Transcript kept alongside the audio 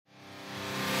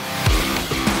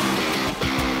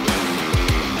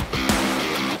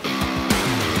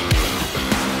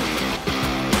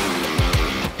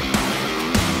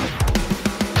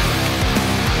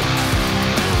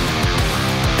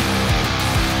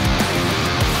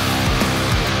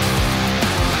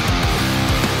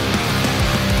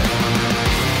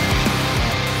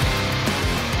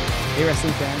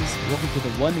wrestling fans. Welcome to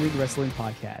the One Ring Wrestling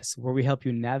Podcast, where we help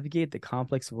you navigate the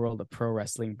complex world of pro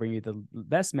wrestling, bring you the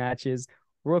best matches,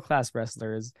 world-class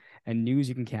wrestlers, and news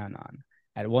you can count on.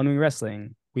 At One Ring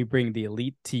Wrestling, we bring the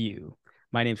elite to you.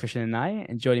 My name is Krishna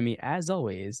and joining me, as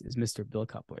always, is Mr. Bill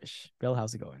Cupwish. Bill,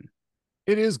 how's it going?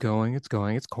 It is going. It's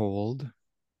going. It's cold.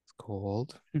 It's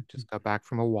cold. Just got back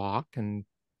from a walk and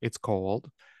it's cold.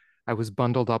 I was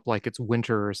bundled up like it's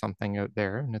winter or something out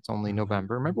there, and it's only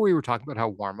November. Remember we were talking about how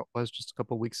warm it was just a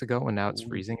couple of weeks ago, and now it's We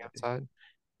freezing did. outside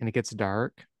and it gets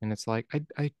dark, and it's like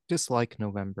I dislike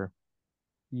November.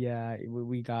 Yeah,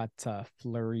 we got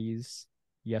flurries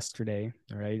yesterday,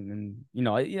 right? And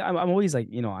I'm always like,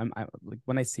 I'm like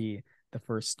when I see the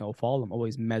first snowfall, I'm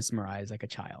always mesmerized like a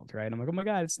child, right? I'm like, oh my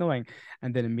God, it's snowing,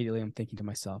 and then immediately I'm thinking to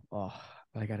myself, oh,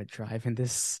 but I gotta drive in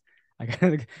this. I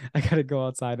gotta I gotta go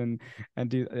outside and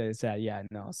do it's that yeah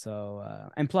no so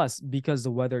and plus because the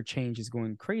weather change is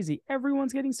going crazy,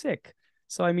 everyone's getting sick.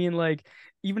 So I mean, like,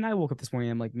 even I woke up this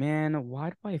morning, I'm like, man, why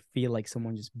do I feel like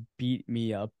someone just beat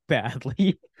me up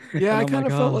badly? Yeah, And I I'm kind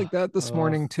like, of felt oh, like that this oh,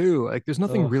 morning too. Like there's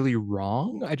nothing oh, really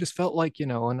wrong. I just felt like,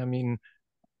 and I mean,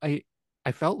 I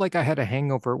I felt like I had a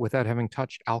hangover without having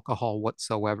touched alcohol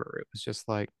whatsoever. It was just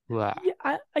like, blah.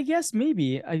 yeah, I guess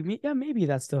maybe. I mean, yeah, maybe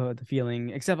that's the feeling.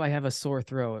 Except I have a sore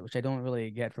throat, which I don't really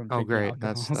get from Oh, drinking great.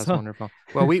 alcohol. That's So wonderful.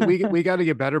 Well, we got to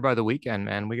get better by the weekend,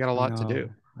 man. We got a I lot to do. know,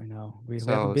 I know. We have a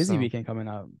So busy so weekend coming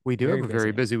up. we do have Very a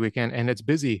very busy. busy weekend, and it's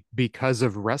busy because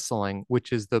of wrestling,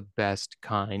 which is the best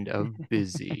kind of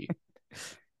busy.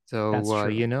 That's So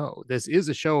true. this is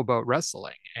a show about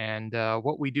wrestling, and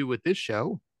what we do with this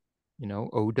show,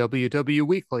 OWW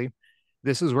Weekly.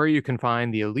 This is where you can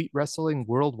find the elite wrestling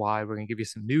worldwide. We're going to give you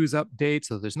some news updates.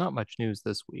 So there's not much news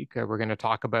this week. We're going to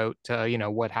talk about,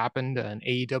 what happened an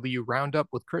AEW roundup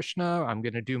with Krishna. I'm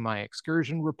going to do my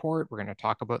excursion report. We're going to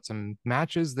talk about some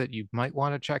matches that you might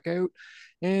want to check out,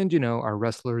 and our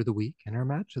wrestler of the week and our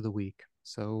match of the week.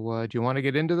 So do you want to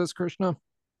get into this, Krishna?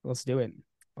 Let's do it.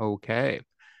 Okay.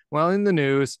 Well, in the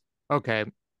news, okay,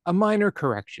 a minor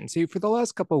correction. See, for the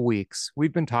last couple of weeks,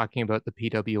 we've been talking about the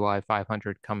PWI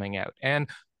 500 coming out, and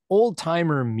old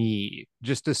timer me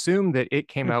just assumed that it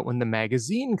came out when the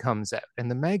magazine comes out,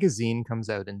 and the magazine comes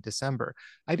out in December.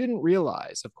 I didn't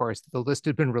realize, of course, that the list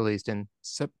had been released in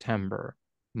September.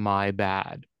 My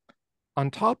bad.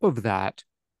 On top of that,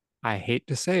 I hate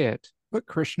to say it, but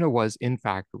Krishna was in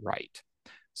fact right.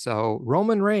 So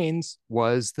Roman Reigns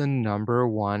was the number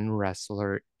one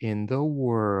wrestler in the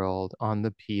world on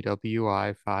the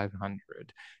PWI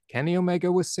 500. Kenny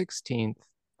Omega was 16th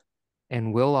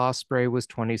and Will Ospreay was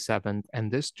 27th.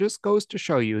 And this just goes to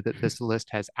show you that this list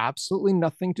has absolutely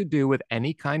nothing to do with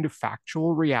any kind of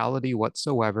factual reality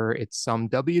whatsoever. It's some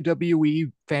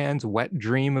WWE fans' wet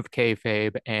dream of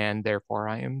kayfabe, and therefore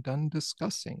I am done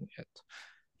discussing it.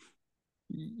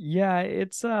 Yeah,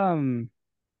 it's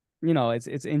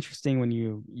interesting when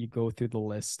you go through the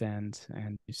list and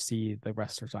you see the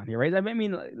wrestlers on here, right? I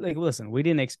mean, like, listen, we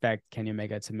didn't expect Kenny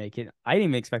Omega to make it. I didn't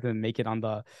even expect him to make it on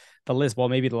the list. Well,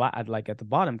 maybe like at the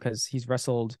bottom because he's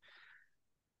wrestled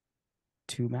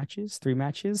three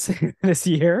matches this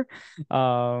year,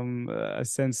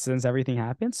 since everything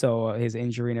happened. So his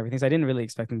injury and everything. So I didn't really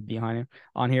expect him to be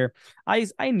on here. I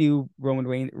knew Roman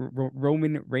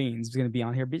Reigns was going to be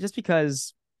on here, but just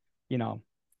because you know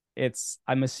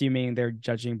I'm assuming they're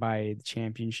judging by the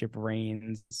championship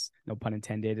reigns, no pun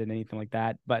intended, and anything like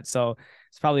that. But so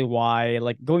it's probably why,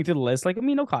 like, going through the list, like, I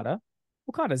mean,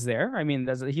 Okada's there. I mean,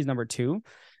 he's number two.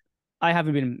 I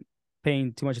haven't been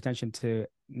paying too much attention to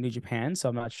New Japan, so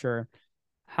I'm not sure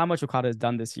how much Okada has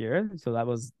done this year. So that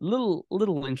was little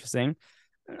interesting.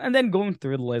 And then going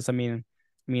through the list, I mean,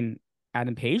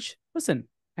 Adam Page. Listen,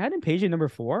 Adam Page at number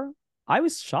four. I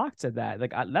was shocked at that.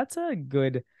 Like, that's a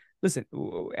good. Listen,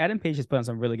 Adam Page has put on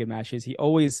some really good matches. He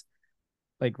always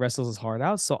like wrestles his heart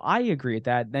out. So I agree with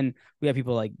that. Then we have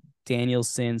people like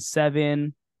Danielson,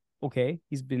 seven. Okay,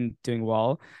 he's been doing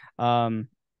well. Um,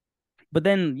 but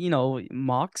then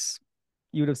Mox,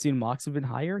 you would have seen Mox have been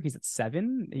higher. He's at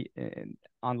seven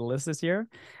on the list this year,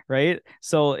 right?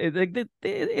 So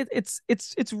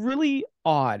it's really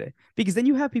odd because then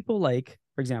you have people like,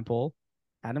 for example,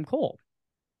 Adam Cole.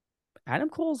 Adam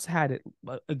Cole's had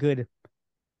a good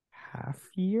half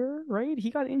year, right?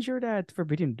 He got injured at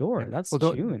Forbidden Yeah. Door. That's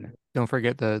Well, June. don't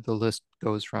forget the list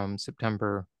goes from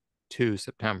September to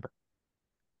September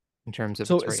in terms of its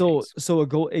So so ratings. so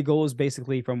it goes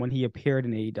basically from when he appeared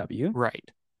in AEW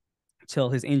Right. till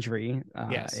his injury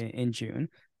Yes. in June.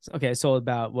 Okay, so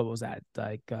about what was that?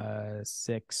 Like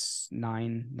 6,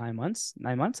 9 months?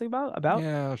 9 months about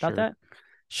Yeah, about sure. that?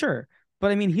 Sure.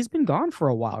 but I mean, he's been gone for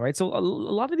a while, right? So a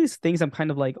lot of these things, I'm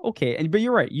kind of like, okay, and but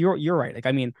you're right, you're right. Like,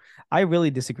 I mean, I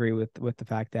really disagree with the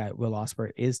fact that Will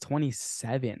Ospreay is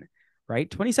 27, right?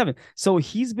 27. So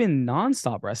he's been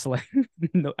nonstop wrestling.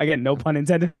 No, again, no pun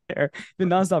intended there. Been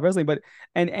nonstop wrestling, but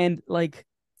and like,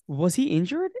 was he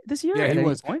injured this year Yeah, at he any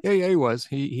was. point? Yeah, he was.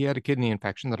 He had a kidney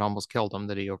infection that almost killed him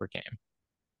that he overcame.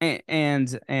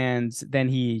 And then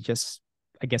he just,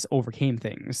 I guess, overcame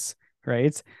things,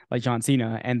 right? Like John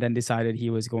Cena, and then decided he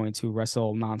was going to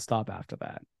wrestle nonstop after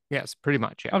that. Yes, pretty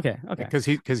much. Yeah, Okay, okay.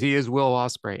 because he is Will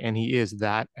Ospreay and he is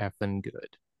that effing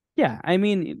good. Yeah, I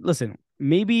mean, listen,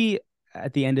 maybe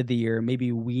at the end of the year,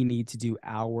 maybe we need to do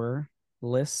our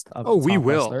list of Oh, the we top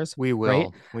will. wrestlers, We right?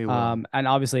 will. We will. And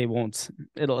obviously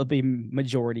it'll be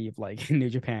majority of like New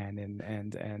Japan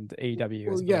and AEW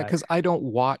Well, for yeah, that. because I don't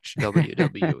watch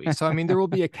WWE. So, I mean, there will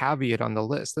be a caveat on the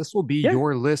list. This will be Yeah,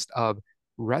 your list of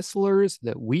wrestlers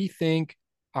that we think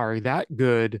are that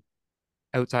good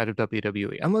outside of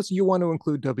WWE, unless you want to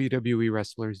include WWE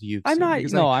wrestlers you've I'm seen, not,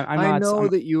 because no, I know I'm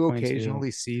not that you going to. occasionally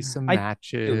see some I do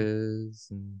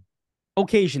matches.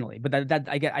 occasionally, but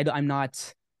that I'm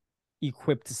not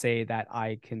equipped to say that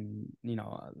I can,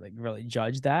 like really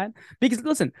judge that. Because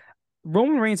listen,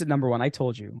 Roman Reigns at number one, I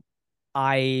told you,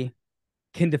 I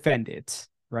can defend it,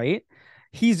 right?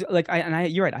 He's like,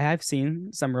 you're right. I have seen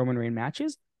some Roman Reigns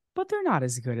matches, but they're not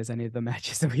as good as any of the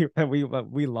matches that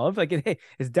we love. Like,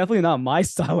 it's definitely not my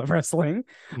style of wrestling,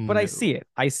 but No. I see it,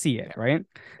 Yeah. right?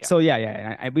 Yeah. So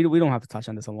yeah. We don't have to touch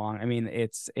on this a long. I mean,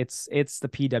 it's the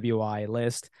PWI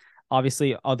list.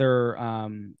 Obviously, other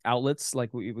outlets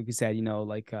like we said,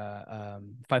 like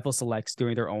Fightful Selects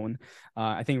doing their own.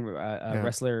 I think Yeah.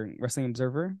 Wrestling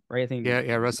Observer, right? I think Yeah,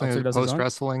 Meltzer Wrestling does his Post own.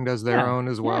 Wrestling does their Yeah, own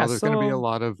as yeah. well. There's going to be So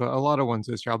a lot of ones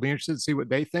this year. I'll be interested to see what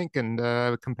they think and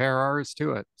compare ours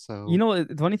to it. So,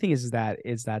 the funny thing is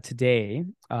that today,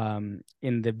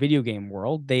 in the video game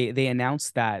world, they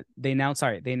announced the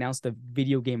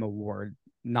video game award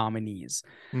nominees,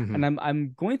 mhm. and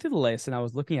I'm going through the list and I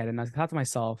was looking at it and I thought to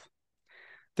myself,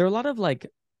 there are a lot of like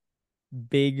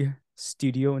big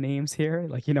studio names here,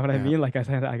 like you know what I Yeah. mean, like I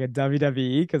said, like a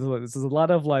WWE, because this is a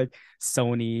lot of like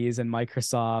Sony's and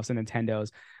Microsoft's and Nintendo's,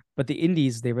 but the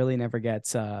indies they really never get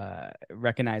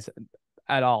recognized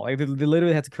at all. Like they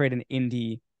literally had to create an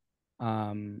indie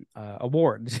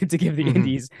award to give the Mhm.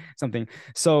 indies something.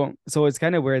 So it's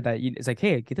kind of weird that it's like,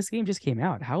 hey, this game just came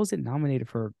out, how is it nominated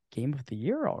for game of the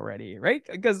year already, right?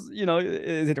 Because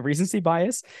is it a recency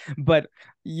bias? But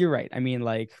you're right, I mean,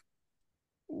 like,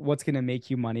 what's gonna make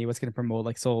you money, what's gonna promote,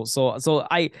 like, so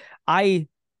I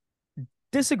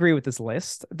disagree with this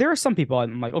list. There are some people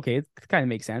I'm like, okay, it kind of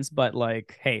makes sense, but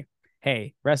like, hey,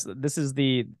 this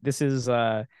is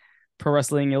Pro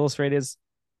Wrestling Illustrated's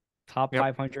top Yep.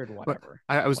 500 But whatever.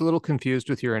 I was a little confused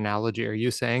with your analogy. Are you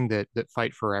saying that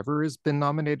Fight Forever has been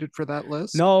nominated for that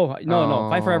list? No. Fight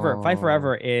Oh,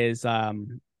 Forever is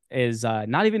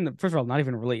not even, first of all, not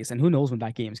even released, and who knows when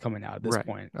that game is coming out at this right.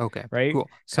 point, Okay. right? Cool.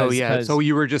 So yeah, so Because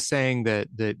you were just saying that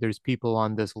there's people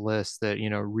on this list that,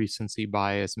 recency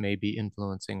bias may be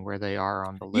influencing where they are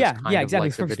on the list, yeah, kind of exactly.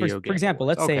 like the For video for game example,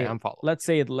 awards. let's Okay, say I'm following let's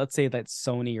say let's say that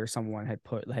Sony or someone had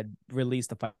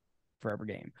released a Fight Forever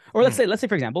game, or you. Mm, let's say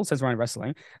for example, since we're on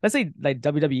wrestling, let's say like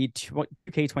WWE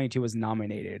 2K22 was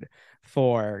nominated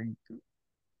for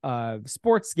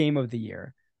sports game of the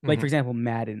year. Like, for mhm. example,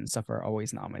 Madden and stuff are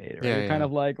always nominated, right? Yeah, You're kind yeah.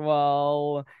 of like,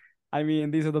 well, I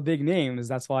mean, these are the big names.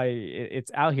 That's why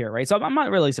it's out here, right? So I'm not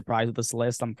really surprised with this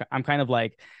list. I'm kind of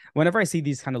like, whenever I see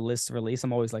these kind of lists released,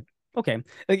 I'm always like, okay,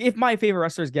 like if my favorite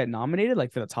wrestlers get nominated,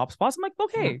 like for the top spots, I'm like, Mm,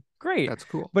 okay, great. that's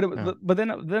cool. But Yeah.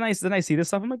 then I see this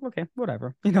stuff, I'm like, okay,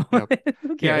 whatever, Yep. who Yeah,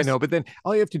 I cares? know. But then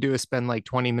all you have to do is spend like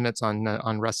 20 minutes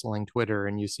on wrestling Twitter,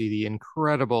 and you see the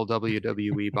incredible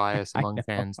WWE bias I among know,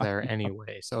 fans I there know.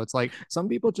 anyway. So it's like some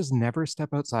people just never step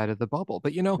outside of the bubble.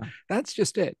 But No. that's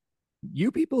just it.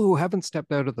 You people who haven't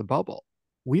stepped out of the bubble,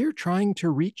 we're trying to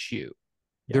reach you.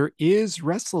 Yeah. There is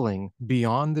wrestling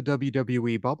beyond the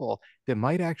WWE bubble that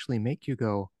might actually make you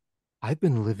go, I've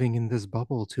been living in this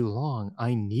bubble too long.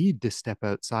 I need to step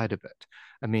outside of it.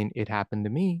 I mean, it happened to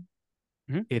me.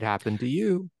 Mhm. It happened to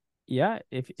you. Yeah,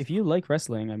 if you like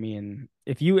wrestling, I mean,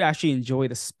 if you actually enjoy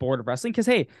the sport of wrestling, because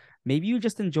hey, maybe you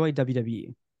just enjoy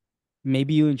WWE,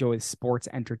 maybe you enjoy sports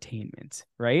entertainment,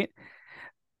 right?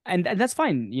 And that's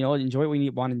fine, enjoy what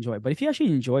you want to enjoy. But if you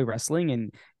actually enjoy wrestling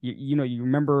and you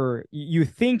remember, you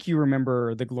think you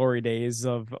remember the glory days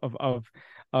of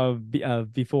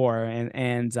before,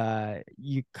 and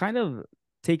you kind of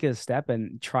take a step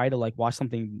and try to like watch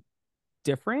something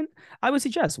different, I would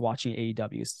suggest watching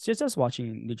AEW, just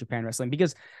watching New Japan Wrestling,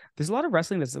 because there's a lot of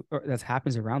wrestling that's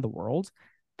happens around the world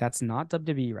that's not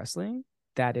WWE wrestling,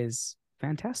 that is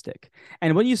fantastic.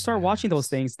 And when you start watching those Yes.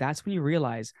 things, that's when you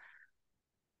realize,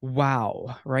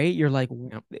 wow, right? You're like,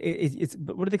 Yep. it's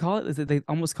what do they call it? Is it they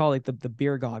almost call it the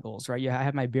beer goggles, right? Yeah, I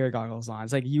have my beer goggles on.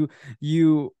 It's like you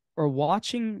are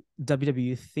watching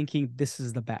WWE thinking this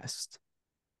is the best,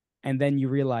 and then you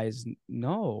realize,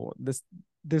 no, this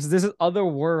is other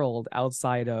world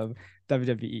outside of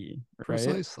WWE, right?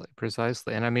 Precisely,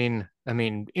 precisely. And I mean,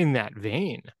 in that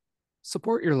vein,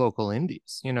 support your local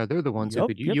indies. They're the ones who Yep,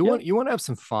 could yep, you yep. want to have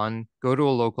some fun, go to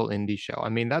a local indie show. I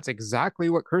mean, that's exactly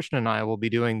what Krishna and I will be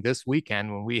doing this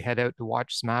weekend when we head out to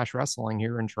watch Smash Wrestling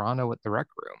here in Toronto at the Rec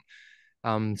Room.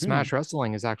 Hmm. Smash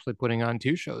Wrestling is actually putting on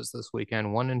two shows this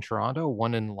weekend, one in Toronto,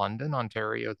 one in London,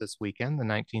 Ontario this weekend, the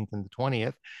 19th and the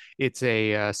 20th. It's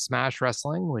a Smash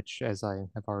Wrestling, which, as I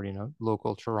have already known,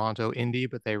 local Toronto indie,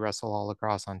 but they wrestle all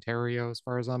across Ontario, as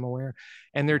far as I'm aware.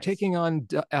 And they're Nice. taking on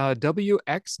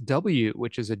WXW,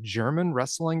 which is a German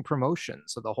wrestling promotion.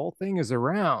 So the whole thing is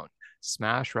around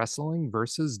Smash Wrestling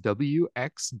versus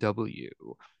WXW.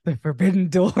 The Forbidden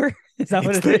Door. Is that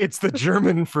what It's it is? the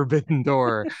German Forbidden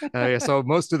Door. So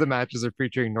most of the matches are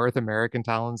featuring North American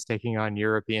talents taking on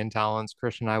European talents.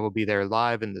 Chris and I will be there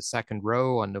live in the second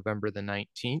row on November the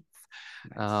 19th.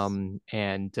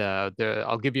 Nice.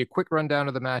 I'll give you a quick rundown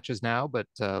of the matches now, but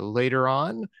later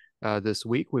on this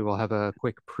week we will have a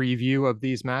quick preview of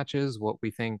these matches, what we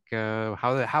think,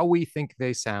 how we think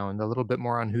they sound, a little bit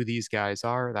more on who these guys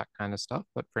are, that kind of stuff.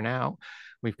 But for now,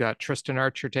 we've got Tristan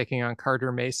Archer taking on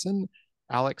Carter Mason.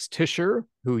 Alex Tischer,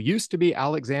 who used to be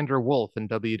Alexander Wolf in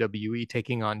WWE,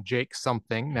 taking on Jake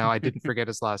something. Now, I didn't forget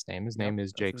his last name. His Yep, name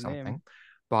is that's Jake his name. something.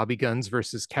 Bobby Guns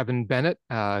versus Kevin Bennett.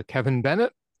 Kevin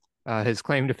Bennett, his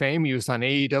claim to fame, he was on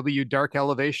AEW Dark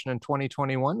Elevation in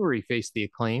 2021, where he faced the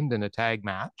Acclaimed in a tag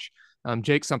match.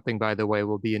 Jake something, by the way,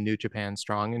 will be in New Japan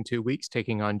Strong in 2 weeks,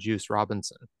 taking on Juice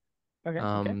Robinson. Okay,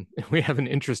 okay. We have an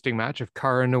interesting match of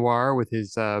Cara Noir with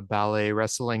his ballet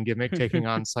wrestling gimmick taking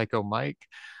on Psycho Mike.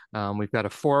 We've got a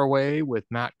four-way with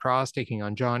Matt Cross taking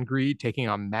on John Greed, taking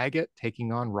on Maggot,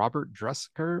 taking on Robert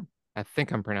Dresker. I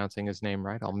think I'm pronouncing his name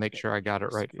right. I'll make Yeah, sure I got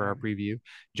it right for our Drusky. preview.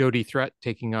 Jody Threat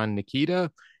taking on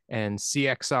Nikita, and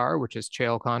CXR, which is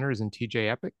Chael Connors and TJ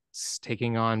Epic,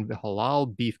 taking on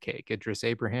Halal Beefcake, Idris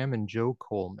Abraham, and Joe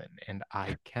Coleman. And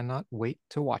I cannot wait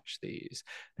to watch these.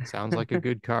 Sounds like a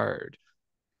good card.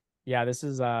 Yeah, this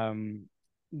is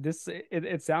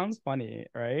it sounds funny,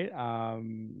 right?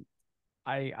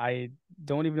 I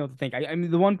don't even know what to think. I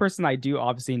mean, the one person I do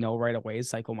obviously know right away is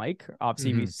Psycho Mike.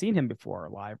 Obviously, Mm-hmm. we've seen him before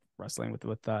live wrestling with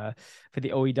for the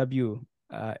OEW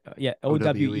yeah, OWE.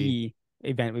 OWE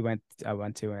event I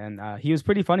went to, and he was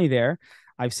pretty funny there.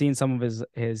 I've seen some of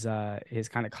his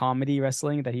kind of comedy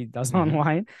wrestling that he does Mm-hmm.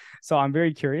 online, so I'm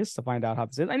very curious to find out how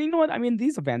this is. And you know what? I mean,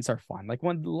 these events are fun. Like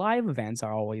when live events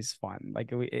are always fun. Like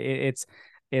it's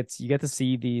you get to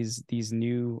see these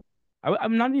new.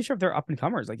 I'm not even sure if they're up and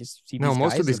comers. Like you see No, these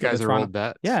most of guys, these the guys are Toronto, old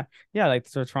vets. yeah, yeah, like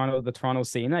the Toronto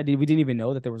scene. We didn't even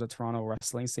know that there was a Toronto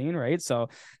wrestling scene, right? So,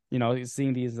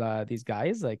 seeing these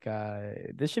guys, like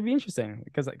this should be interesting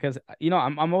because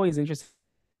I'm always interested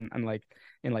in like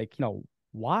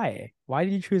why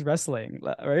did you choose wrestling,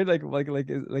 right?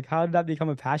 Like how did that become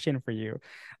a passion for you?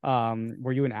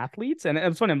 Were you an athlete? And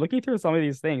it's funny. I'm looking through some of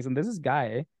these things, and this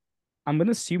guy. I'm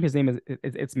gonna assume his name is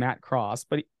it's Matt Cross,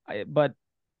 but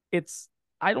it's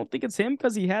I don't think it's him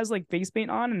because he has like face paint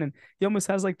on, and then he almost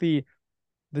has like the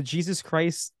Jesus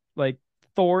Christ like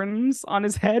thorns on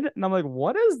his head, and I'm like,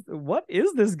 what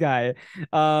is this guy?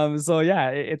 So yeah,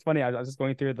 it's funny. I was just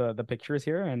going through the pictures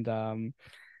here, and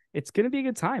it's gonna be a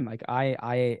good time. Like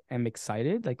I am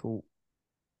excited. Like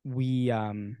we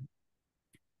um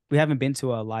we haven't been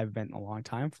to a live event in a long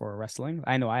time for wrestling.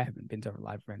 I know I haven't been to a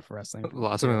live event for wrestling The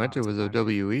last time here we went around to some was time.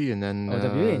 OWE, OWE,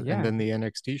 and yeah. then the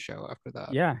NXT show after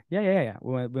that. Yeah.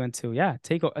 We went to a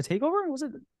takeover. Was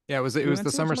it Yeah, it we was went the to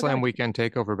or something SummerSlam like that? weekend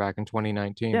takeover back in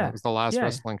 2019. That Yeah, was the last yeah.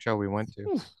 wrestling show we went to.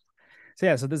 Oof. So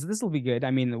yeah, so this will be good.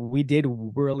 I mean, we did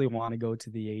really want to go to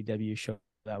the AEW show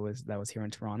that was here in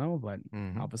Toronto, but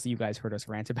Mm-hmm. obviously you guys heard us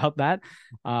rant about that.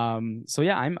 So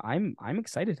yeah, I'm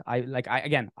excited. I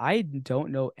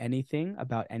don't know anything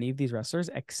about any of these wrestlers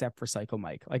except for Psycho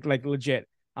Mike. Like legit.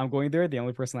 I'm going there. The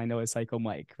only person I know is Psycho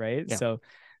Mike, right? Yeah, So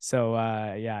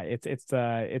yeah,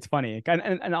 it's funny.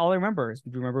 And all I remember is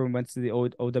remember we went to the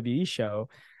OWE show,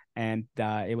 and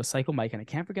it was Psycho Mike, and I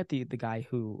can't forget the guy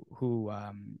who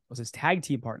was his tag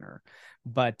team partner,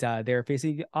 but they're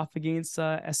facing off against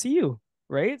SCU,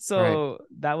 right? right. So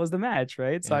that was the match,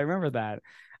 right? So I Yeah. remember that.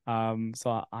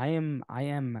 So I am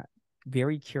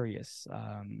very curious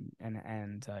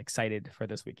and excited for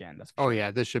this weekend. That's for Oh sure.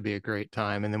 yeah, this should be a great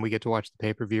time, and then we get to watch the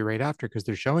pay-per-view right after because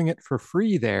they're showing it for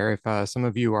free there. If some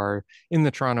of you are in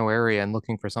the Toronto area and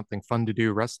looking for something fun to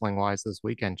do wrestling wise this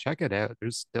weekend, check it out.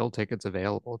 There's still tickets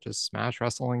available. Just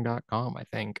smashwrestling.com, I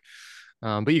think.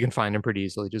 But you can find them pretty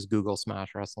easily. Just Google Smash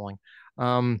Wrestling.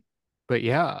 Um, but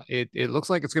yeah, it looks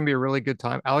like it's going to be a really good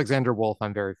time. Alexander Wolf,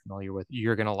 I'm very familiar with.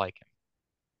 You're going to like him.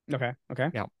 Okay. Okay.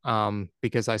 Yeah.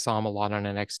 Because I saw him a lot on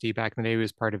NXT back in the day. He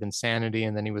was part of Insanity,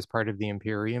 and then he was part of the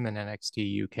Imperium in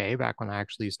NXT UK back when I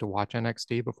actually used to watch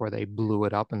NXT before they blew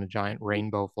it up in a giant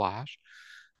rainbow flash.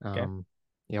 Okay. Um,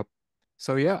 yep.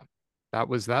 So yeah,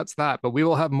 that's that. But we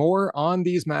will have more on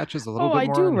these matches, a little Oh, bit I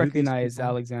more do on who these recognize people are.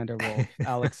 Alexander Wolf,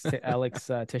 Alex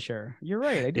Tischer. You're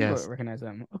right. I do Yes. recognize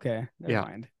him. Okay, never Yeah.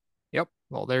 mind. Yep.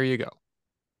 Well, there you go.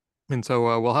 And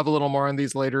so we'll have a little more on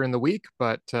these later in the week,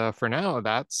 but for now,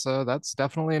 that's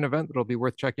definitely an event that'll be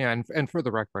worth checking out. And for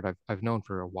the record, I've known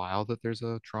for a while that there's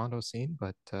a Toronto scene,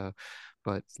 but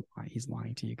He's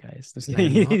lying to you guys.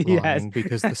 I'm not Yes, lying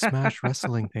because the Smash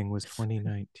Wrestling thing was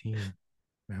 2019. that's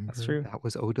Remember true. that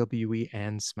was OWE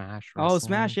and Smash Oh,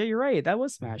 Smash. Wrestling. Yeah, you're right. That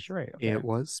was Smash. Yes, You're right. Okay. it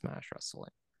was Smash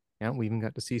Wrestling. Yeah, we even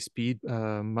got to see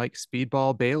Mike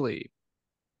Speedball Bailey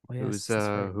Oh, yes, that's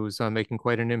right. who's making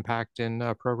quite an impact in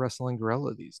Pro Wrestling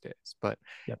Guerrilla these days. But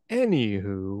Yep.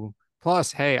 anywho,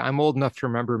 plus, hey, I'm old enough to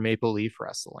remember Maple Leaf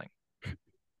Wrestling,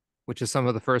 which is some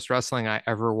of the first wrestling I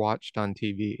ever watched on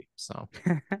TV. So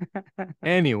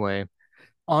anyway,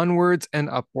 onwards and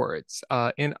upwards.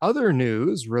 In other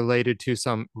news related to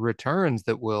some returns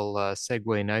that will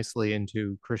segue nicely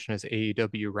into Krishna's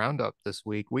AEW Roundup this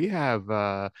week, we have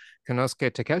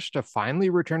Konosuke Takeshita finally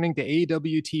returning to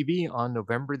AEW TV on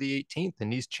November the 18th,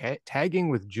 and he's tagging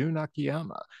with Jun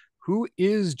Akiyama. Who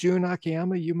is Jun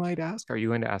Akiyama, you might ask? Are you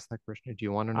going to ask that, Krishna? Do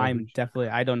you want to know who?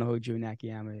 I don't know who Jun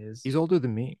Akiyama is. He's older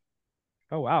than me.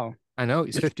 Oh, wow. I know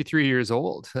he's 53 years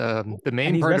old. The And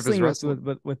main he's part of his wrestling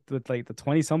wrestling, with like the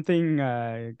 20 something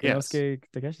yes, Konosuke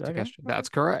Takeshita. Okay. Takeshita. Okay. That's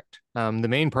correct. The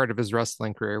main part of his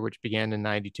wrestling career, which began in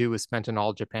 '92, was spent in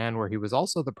All Japan, where he was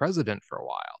also the president for a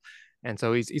while. And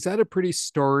so he's had a pretty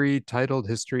storied, titled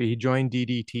history. He joined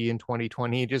DDT in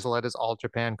 2020. He just let his All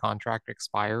Japan contract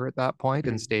expire at that point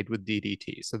and Mhm. stayed with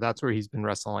DDT. So that's where he's been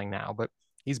wrestling now. But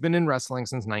he's been in wrestling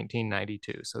since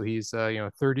 1992. So he's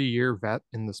a 30-year vet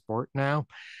in the sport now,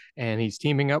 and he's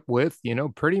teaming up with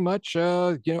pretty much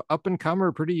up and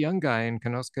comer, pretty young guy in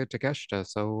Konosuke Takeshita.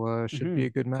 So should be Mhm. a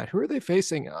good match. Who are they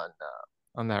facing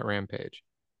on that Rampage?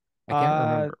 I can't Uh,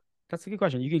 remember. that's a good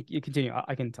question. You continue.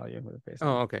 I can tell you who they're Oh, facing.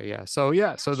 okay, yeah. So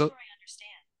yeah, so the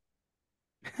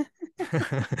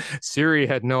Siri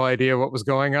had no idea what was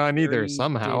going on either. Very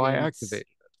Somehow I didn't. activated.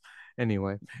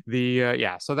 Anyway, the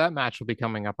yeah, so that match will be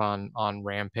coming up on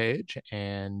Rampage,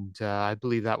 and I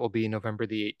believe that will be November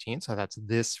the 18th. So that's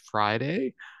this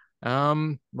Friday.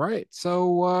 Right.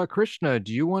 So Krishna,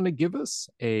 do you want to give us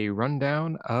a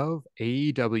rundown of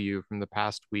AEW from the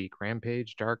past week?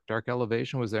 Rampage, Dark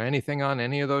Elevation. Was there anything on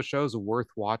any of those shows worth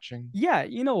watching? Yeah,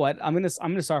 you know what? I'm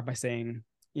gonna start by saying,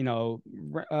 you know,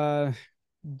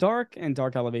 Dark and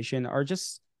Dark Elevation are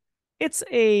just it's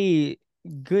a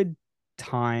good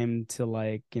time to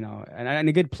like, and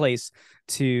a good place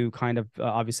to kind of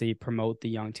obviously promote the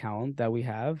young talent that we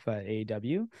have at AEW.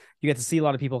 You get to see a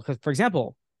lot of people because, for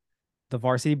example, the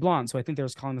Varsity Blondes. So I think they're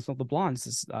calling themselves the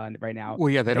Blondes right now.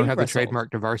 Well, yeah, they don't They've have the wrestled, trademark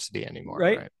diversity anymore,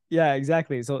 right? right? Yeah,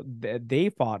 exactly. So they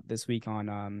fought this week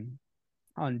on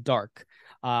Dark.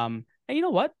 And you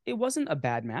know what? It wasn't a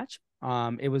bad match.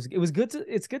 It was good to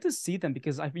it's good to see them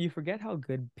because you forget how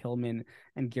good Pillman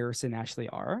and Garrison actually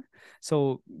are.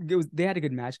 So they had a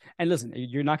good match. And listen,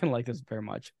 you're not gonna like this very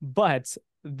much, but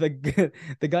the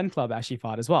Gun Club actually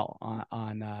fought as well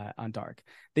on Dark.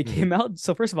 They Mm-hmm. came out.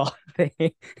 So first of all,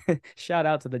 they shout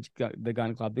out to the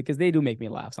Gun Club because they do make me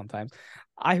laugh sometimes.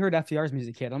 I heard FDR's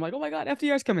music hit. I'm like, oh my god,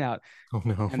 FDR's coming out, Oh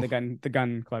no. and the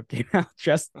gun club came out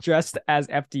dressed as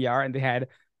FDR, and they had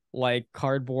like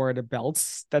cardboard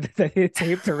belts that they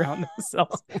taped around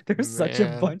themselves. There's such a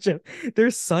Man. bunch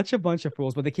of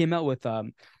fools, but they came out with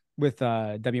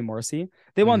W Morrissey. Mm,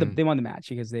 They won the match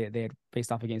because they had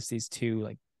faced off against these two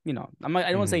like I don't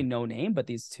want to say mm. no name, but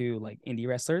these two like indie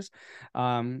wrestlers.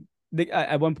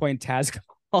 At one point Taz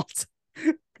called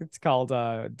it's called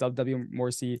W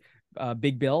Morrissey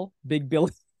Big Bill.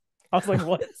 I was like,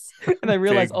 what? And I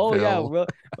realized, Big oh yeah, Bill.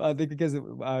 Will, because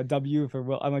W for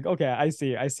Will. I'm like, okay, I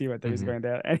see what he's Hmm. going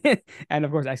there. And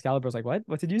of course, Excalibur's like, what?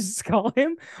 What did you just call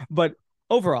him? But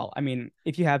overall, I mean,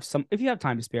 if you have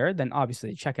time to spare, then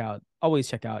obviously always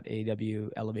check out AEW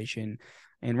Elevation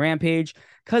and Rampage,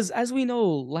 because as we know,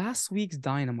 last week's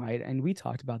Dynamite, and we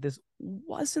talked about this,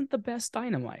 wasn't the best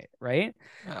Dynamite, right?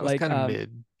 That was Like, kind of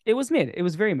mid. it was mid. It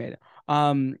was very mid.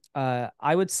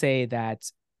 I would say that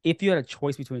if you had a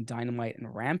choice between Dynamite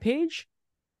and Rampage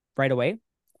right away,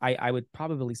 I would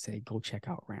probably say go check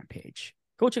out Rampage.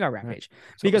 Go check out Right. Rampage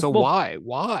So because, so well,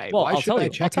 why I'll should tell I you. I'll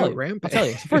check tell out you. I'll tell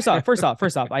you. Rampage? So first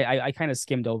off, I kind of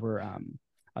skimmed over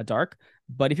a dark,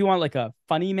 but if you want like a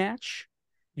funny match,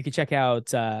 you can check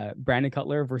out Brandon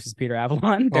Cutler versus Peter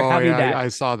Avalon. They're Oh having yeah, that. I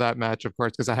saw that match, of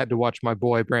course, because I had to watch my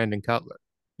boy Brandon Cutler.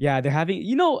 Yeah, they're having.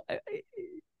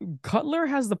 Cutler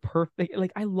has the perfect.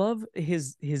 Like, I love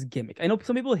his gimmick. I know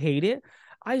some people hate it.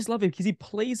 I just love it because he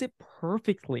plays it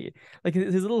perfectly. Like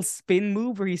his little spin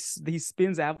move where he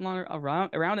spins Avalon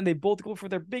around, and they both go for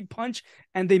their big punch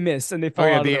and they miss and they Oh fall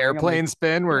yeah, out of the the ring. I'm like, airplane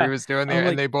spin where he yeah. was doing I'm there, and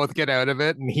like, they both get out of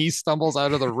it, and he stumbles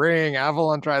out of the ring.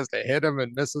 Avalon tries to hit him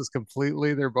and misses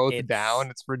completely. They're both it's down.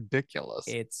 It's ridiculous.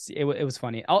 it was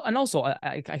funny. And also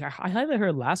I highlighted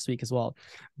her last week as well,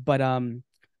 but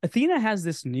Athena has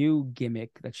this new gimmick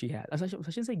that she has. I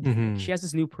shouldn't say gimmick. Mm-hmm. She has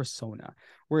this new persona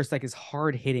where it's like this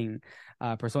hard hitting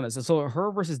persona. So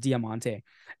her versus Diamante,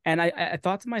 and I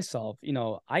thought to myself,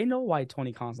 I know why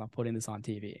Tony Khan's not putting this on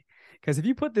TV, because if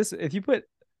you put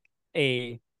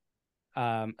a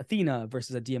Athena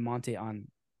versus a Diamante on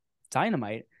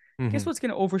Dynamite, guess Mm-hmm. what's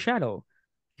going to overshadow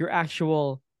your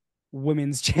actual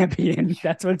women's champion?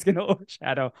 That's what it's going to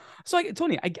overshadow. So,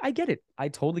 Tony, I get it. I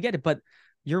totally get it. But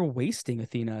you're wasting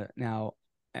Athena now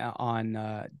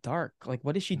on Dark. Like,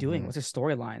 what is she doing? Mm-hmm. What's her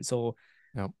storyline? So,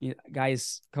 Yep.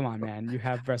 guys, come on, man. You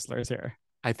have wrestlers here.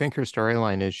 I think her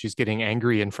storyline is she's getting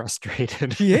angry and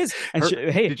frustrated. She is, and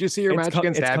Did you see her match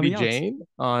against it's Abby coming out. Jane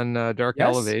on Dark Yes,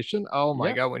 Elevation? Oh my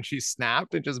yeah. God, when she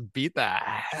snapped and just beat the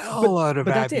But hell out of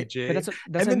that's Abby it. But Jane, that's and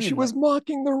what I then she mean. Like, was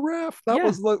mocking the ref. yeah.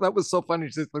 That was so funny.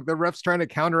 She's like the ref's trying to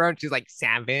counter out. She's like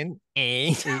 7,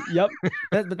 8. Yep.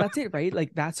 But that's it, right?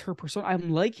 Like, that's her persona. I'm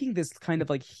liking this kind of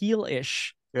like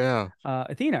heel-ish Yeah,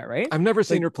 Athena, right? I've never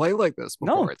seen Like, her play like this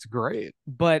before. no, It's great.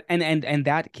 but and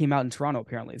that came out in Toronto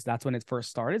apparently. So that's when it first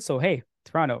started. So hey,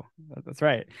 Toronto, that's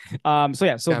right. So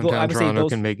yeah, so I Downtown would say Toronto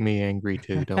those. can make me angry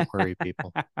too. Don't worry,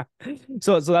 people.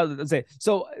 That's it.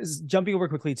 So jumping over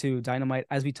quickly to Dynamite,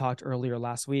 as we talked earlier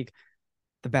last week,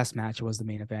 the best match was the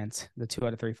main event, the 2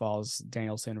 out of 3 falls,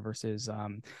 Danielson versus what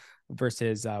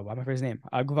am I for his name?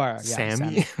 Guevara. Yeah,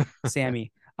 Sammy.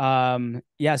 Sammy.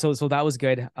 Yeah, so that was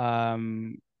good.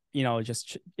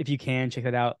 Just if you can check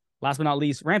that out. Last but not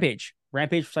least, Rampage.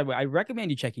 Rampage, I recommend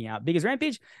you checking out, because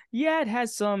Rampage, yeah, it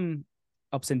has some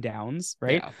ups and downs,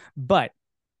 right? Yeah. But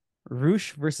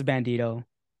Roosh versus Bandido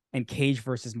and Cage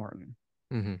versus Martin.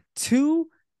 Mm-hmm. Two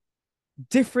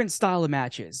different style of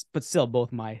matches, but still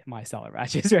both my style of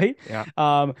matches, right?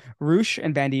 Yeah. Roosh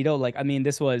and Bandido, like, I mean,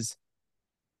 this was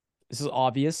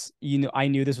obvious. I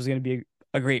knew this was going to be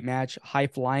a great match, high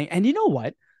flying. And you know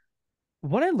what?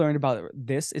 What I learned about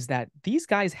this is that these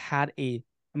guys had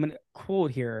I'm going to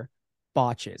quote here,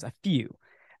 botches, a few,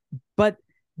 but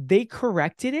they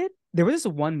corrected it. There was this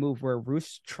one move where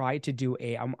Roosh tried to do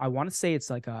I want to say it's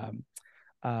like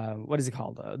what is it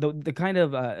called? The kind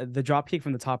of the drop kick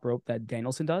from the top rope that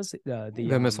Danielson does. The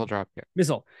The missile drop kick.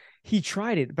 missile. He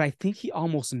tried it, but I think he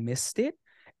almost missed it.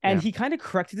 And Yeah. he kind of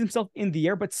corrected himself in the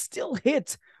air, but still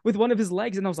hit with one of his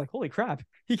legs. And I was like, holy crap,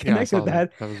 he Yeah, I saw connected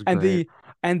that. that. That was And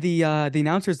great. the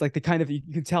announcers, like, they kind of, you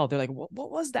can tell, they're like, what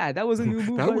was that? That was a new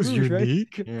move That by was Rouge, right?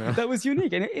 unique. Yeah. That was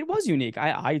unique. And it was unique.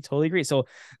 I totally agree. So,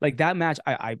 like, that match,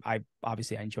 I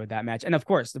obviously I enjoyed that match. And of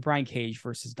course, the Brian Cage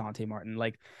versus Dante Martin.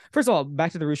 Like, first of all,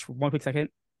 back to the Rouge for one quick second.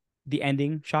 The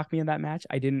ending shocked me in that match.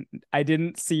 I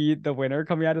didn't see the winner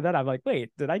coming out of that. I'm like,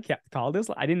 wait, did I call this?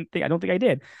 I don't think I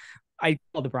did. I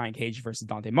called the Brian Cage versus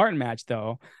Dante Martin match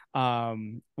though.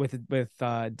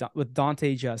 With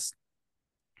Dante just,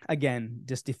 again,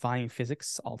 just defying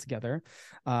physics altogether.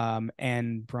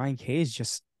 And Brian Cage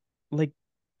just, like,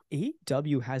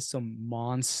 AEW has some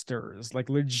monsters, like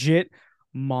legit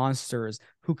monsters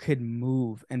who could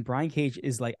move. And Brian Cage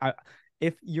is like,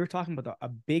 if you're talking about a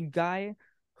big guy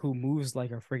who moves like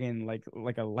a friggin'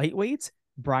 like a lightweight,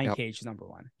 Brian Yep. Cage is number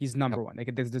one. He's Yep. number one.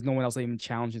 Like, there's no one else that even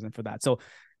challenges him for that. So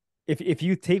if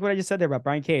you take what I just said there about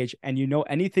Brian Cage and you know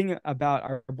anything about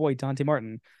our boy Dante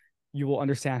Martin, you will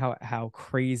understand how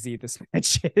crazy this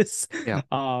match is. Yeah.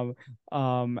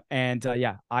 And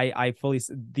yeah, I fully,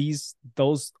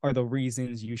 those are the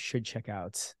reasons you should check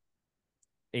out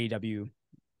AEW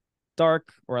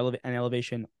Dark or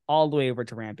Elevation all the way over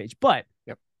to Rampage. But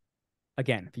Yep.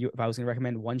 Again, if I was going to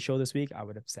recommend one show this week, I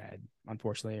would have said,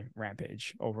 unfortunately,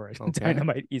 Rampage over Okay.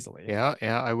 Dynamite easily. Yeah,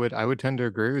 yeah, I would tend to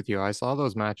agree with you. I saw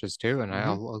those matches too, and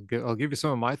Hmm. I'll give you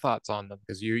some of my thoughts on them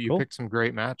because you Cool. picked some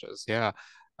great matches. Yeah.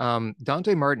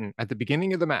 Dante Martin at the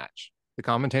beginning of the match, the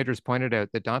commentators pointed out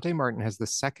that Dante Martin has the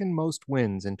second most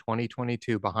wins in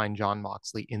 2022 behind John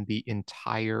Moxley in the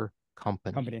entire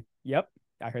company, Company. Yep.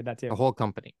 I heard that the too. whole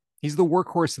company. He's the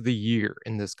workhorse of the year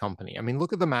in this company. I mean,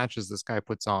 look at the matches this guy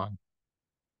puts on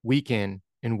week in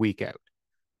and week out,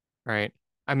 right?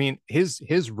 I mean, his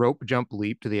rope jump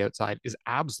leap to the outside is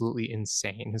absolutely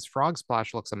insane. His frog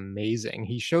splash looks amazing.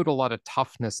 He showed a lot of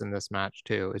toughness in this match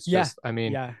too. It's Yeah. just, I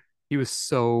mean, Yeah. he was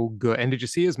so good. And did you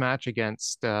see his match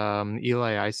against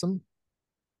Eli Isom?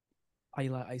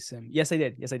 Ayla Isim. Yes, I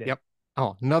did. Yes, I did. Yep.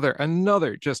 Oh,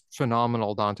 another just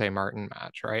phenomenal Dante Martin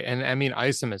match, right? And I mean,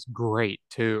 Isom is great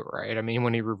too, right? I mean,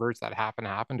 when he reverts that half and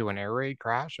half into an air raid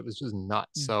crash, it was just nuts.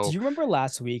 Do So you remember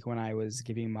last week when I was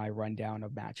giving my rundown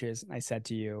of matches? I said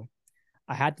to you,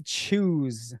 I had to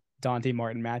choose Dante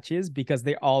Martin matches because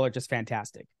they all are just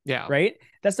fantastic, yeah. right?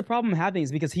 That's the problem I'm having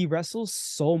is because he wrestles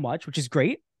so much, which is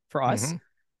great for us. Mm-hmm.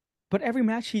 But every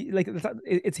match he like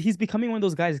it's he's becoming one of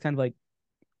those guys. Kind of like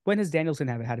when has Danielson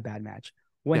have had a bad match?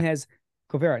 When Yeah. has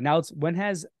Covera? Now it's when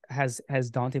has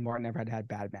Dante Martin ever had a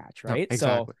bad match? No, Right? So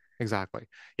exactly. Exactly.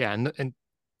 Yeah, and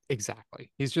exactly.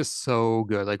 He's just so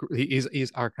good. Like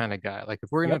he's our kind of guy. Like if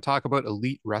we're gonna yep, talk about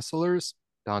elite wrestlers,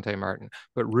 Dante Martin.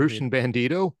 But Roosh agreed. and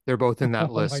Bandito, they're both in that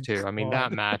Oh my list too. I mean, that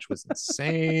god. match was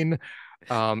insane.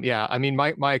 Yeah, I mean,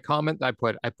 my comment I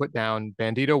put down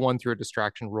Bandito won through a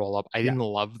distraction roll up. I Yeah, didn't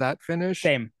love that finish,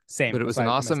 same. but it That's was why an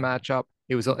I'm awesome saying. matchup.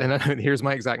 It was, Hmm. and here's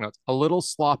my exact notes: a little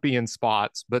sloppy in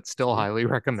spots, but still See, highly see,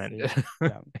 recommended. yeah,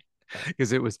 yeah.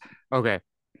 Because it was okay.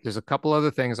 There's a couple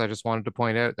other things I just wanted to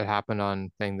point out that happened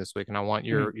on thing this week, and I want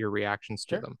Hmm. your reactions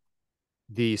to Sure. them.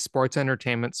 The sports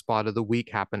entertainment spot of the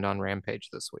week happened on Rampage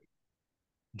this week.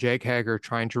 Jake Hager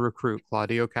trying to recruit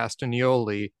Claudio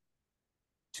Castagnoli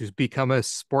to become a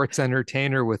sports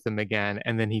entertainer with him again,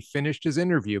 and then he finished his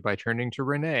interview by turning to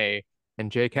Renee,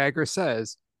 and Jake Hager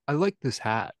says, "I like this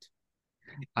hat."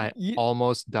 I You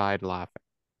almost died laughing.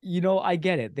 I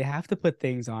get it. They have to put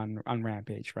things on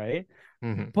Rampage, right?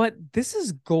 Mm-hmm. But this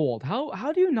is gold.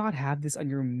 How do you not have this on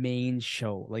your main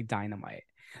show like Dynamite?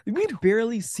 I We don't.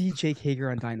 barely see Jake Hager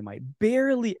on Dynamite.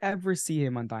 Barely ever see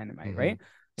him on Dynamite, Mm-hmm. right?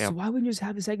 So Yep. why wouldn't you just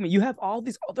have the segment? You have all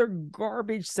these other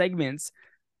garbage segments,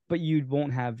 but you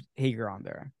won't have Hager on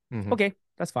there. Mm-hmm. Okay,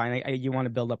 that's fine. You want to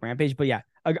build up Rampage, but yeah,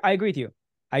 I agree with you.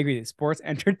 I agree with you. Sports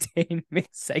entertainment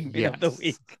segment of the Yes.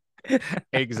 week.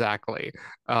 Exactly.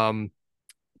 Um,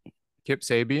 Kip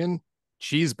Sabian,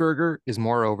 cheeseburger is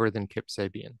more over than Kip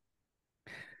Sabian.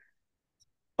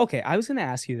 Okay, I was gonna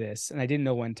ask you this, and I didn't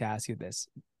know when to ask you this.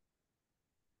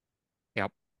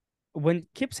 Yep. When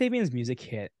Kip Sabian's music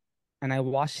hit, and I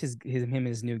watched his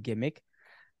new gimmick.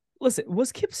 Listen,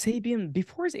 was Kip Sabian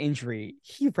before his injury?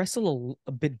 He wrestled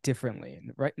a bit differently,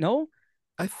 right? No,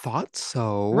 I thought right?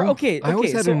 so. Okay, I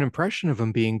always okay. had an So impression of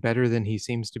him being better than he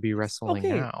seems to be wrestling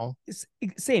okay, now.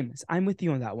 same. I'm with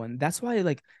you on that one. That's why,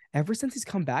 like, ever since he's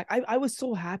come back, I was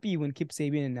so happy when Kip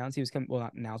Sabian announced he was coming. Well,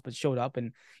 not announced, but showed up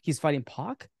and he's fighting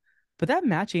Pac. But that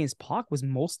match against Pac was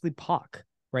mostly Pac,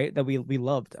 right? That we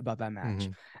loved about that match.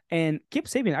 Mm-hmm. And Kip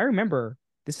Sabian, I remember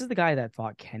this is the guy that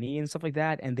fought Kenny and stuff like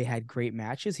that, and they had great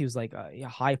matches. He was like a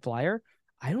high flyer.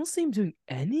 I don't see him doing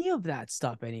any of that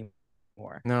stuff anymore.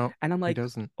 No, And I'm he like,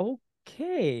 doesn't.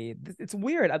 okay, it's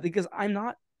weird because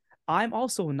I'm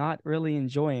also not really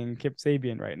enjoying Kip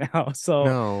Sabian right now. So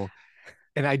No.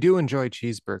 And I do enjoy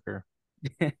cheeseburger.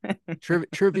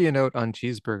 Trivia note on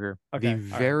cheeseburger. The okay, all right.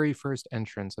 very first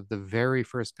entrance of the very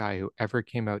first guy who ever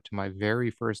came out to my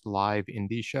very first live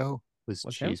indie show was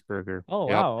Was him? cheeseburger. Oh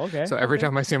Yep. wow, okay, So every okay.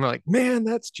 time I see him, I'm like, man,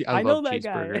 I I know love that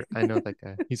guy. cheeseburger. I know that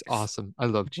guy. He's awesome. I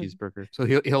love cheeseburger. So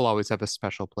he'll always have a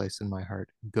special place in my heart.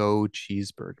 Go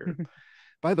cheeseburger.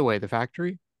 By the way, the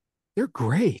factory, they're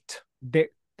great. they,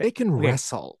 they, They can okay,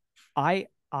 wrestle.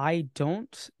 I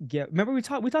don't get. Remember we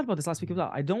talked about this last week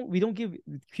about I don't we don't give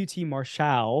QT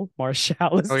Marshall Oh, as yes,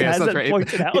 Taz that's had right.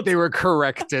 pointed out. They were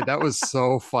corrected. That was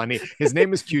so funny. His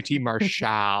name is QT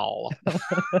Marshall.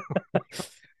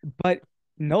 But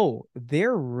no,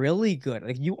 they're really good.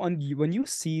 Like when you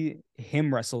see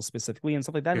him wrestle specifically and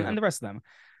stuff like that, Yeah. and the rest of them,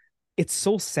 it's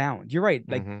so sound. You're right.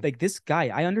 Like Mm-hmm. like this guy,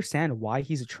 I understand why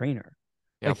he's a trainer.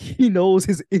 Like Yep. he knows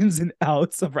his ins and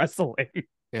outs of wrestling,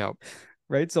 Yep.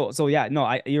 right? So yeah,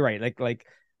 no, you're right.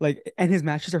 And his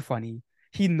matches are funny.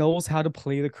 He knows how to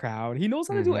play the crowd. He knows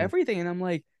how to do Mm-hmm. everything, and I'm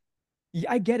like,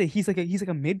 Yeah, I get it. He's like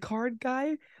a mid card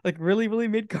guy, like really really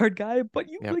mid card guy. But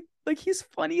you Yep. like he's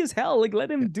funny as hell. Like let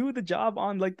Yeah. him do the job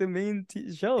on like the main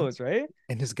And shows, right?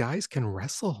 his guys can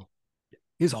wrestle.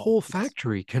 His Well, whole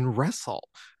factory can wrestle.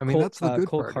 I mean, Cole that's the good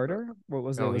Cole part about Carter. them. What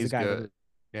was it? Oh, Was the he's guy good. that?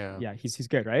 Yeah. Yeah, he's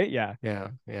good, right? Yeah, Yeah.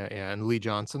 Yeah. Yeah. And Lee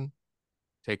Johnson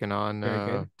very good,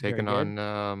 very taking good.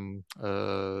 on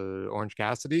Orange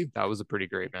Cassidy. That was a pretty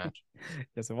great match.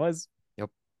 Yes, it was. Yep.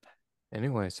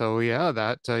 Anyway, so yeah,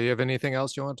 that you have anything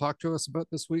else you want to talk to us about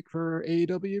this week for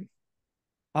AEW?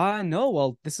 No,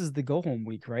 well, this is the go home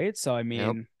week, right? So I Yep.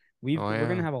 mean, Oh we're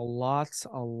gonna yeah. have a lot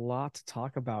to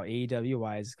talk about AEW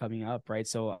wise coming up, right?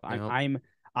 So Yep.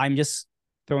 I'm just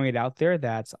throwing it out there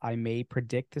that I may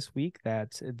predict this week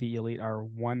that the Elite are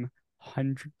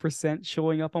 100%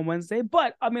 showing up on Wednesday,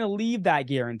 but I'm gonna leave that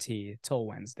guarantee till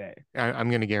Wednesday. I'm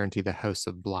going to guarantee the House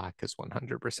of Black is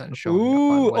 100% showing up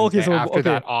on Ooh, okay, Wednesday so after okay,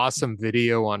 that awesome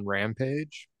video on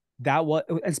Rampage. that was,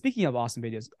 and speaking of awesome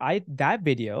videos, I that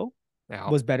video Now,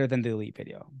 was better than the Elite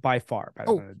video, by far better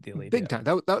oh, than the Elite big video.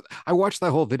 time. That I watched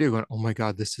that whole video going, oh my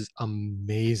God, this is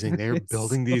amazing. They're It's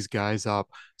building these guys up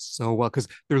so well because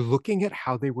they're looking at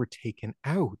how they were taken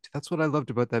out. That's what I loved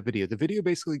about that video. The video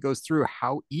basically goes through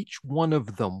how each one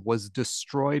of them was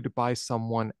destroyed by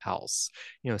someone else.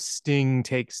 You know, Sting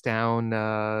takes down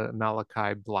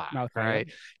Malachi Black, Malachi, yep. right?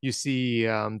 You see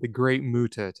the Great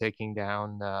Muta taking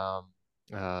down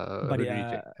who Buddy, did you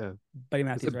take? Buddy Was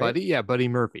Matthews, it right? Buddy? Yeah, Buddy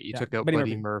Murphy. You Yeah, took out Buddy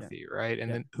Buddy Murphy. Yeah, Murphy, right? And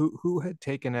yeah. then who had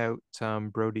taken out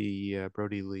Brody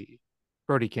Lee,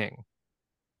 Brody King?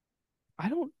 I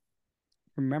don't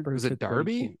remember who Was it took Brody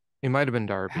Darby? King. It might have been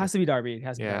It has Darby. to be Darby. It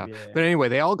has to be Yeah. Darby. Yeah, yeah. But anyway,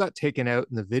 they all got taken out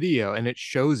in the video, and it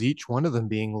shows each one of them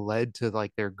being led to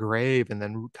like their grave and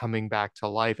then coming back to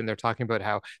life. And they're talking about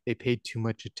how they paid too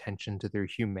much attention to their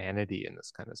humanity in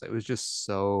this kind of stuff. It was just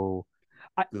so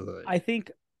I good. I think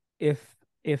if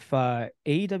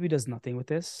AEW does nothing with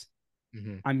this,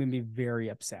 Hmm. I'm gonna be very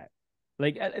upset.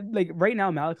 Like right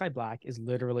now, Malachi Black is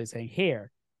literally saying,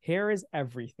 hair is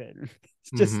everything.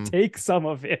 Just Hmm. take some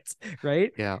of it,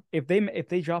 right? Yeah. If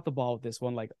they drop the ball with this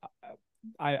one, like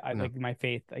I No, like my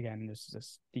faith again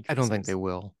just I don't think they decreases.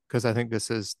 will because I think this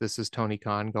is Tony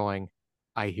Khan going,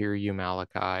 I hear you,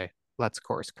 Malachi. Let's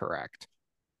course correct.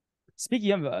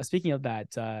 Speaking of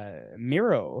that,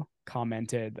 Miro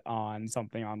commented on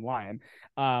something online.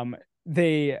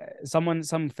 They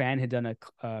some fan had done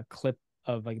a clip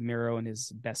of like Miro and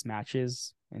his best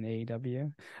matches in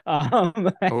AEW.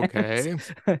 Okay.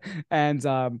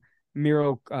 And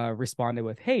Miro responded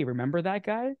with, "Hey, remember that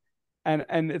guy?"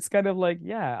 And it's kind of like,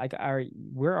 yeah, like,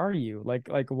 where are you? Like,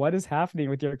 what is happening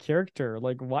with your character?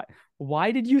 Like,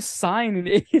 why did you sign in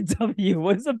AEW?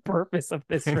 What is the purpose of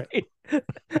this, right?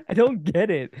 I don't get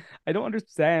it. I don't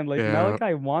understand. Like, Yeah.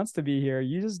 Malachi wants to be here.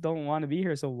 You just don't want to be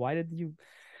here. So why did you?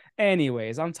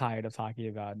 Anyways, I'm tired of talking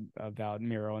about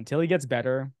Miro until he gets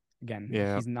better. Again,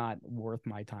 Yeah. he's not worth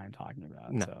my time talking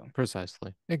about. No, So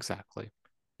precisely. Exactly.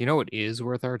 You know what is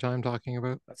worth our time talking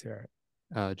about? let's hear it.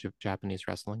 Japanese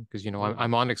wrestling. Because, Oh,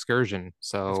 I'm on excursion. that's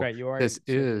So right. You are this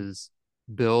Surgeon. is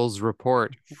Bill's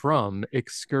report from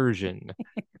excursion.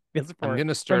 Field I'm support going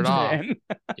to from start off. Japan.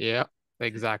 Yeah,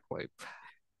 exactly.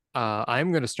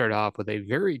 I'm going to start off with a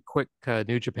very quick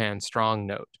New Japan Strong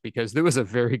note because there was a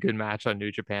very good match on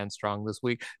New Japan Strong this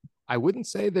week. I wouldn't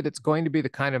say that it's going to be the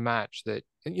kind of match that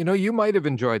you might have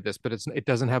enjoyed this, but it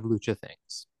doesn't have lucha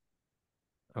things.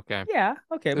 Okay, Yeah,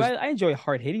 okay, there's but I enjoy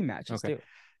hard hitting matches okay. too.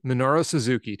 Minoru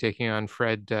Suzuki taking on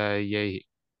Fred Yehi.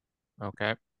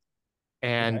 Okay,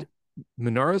 and Okay.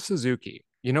 Minoru Suzuki,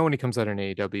 when he comes out in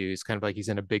AEW, he's kind of like he's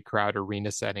in a big crowd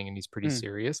arena setting and he's pretty Mm,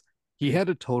 serious. He mm, had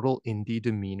a total indie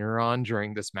demeanor on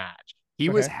during this match. He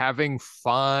was okay. having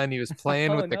fun. He was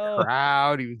playing Oh with the no.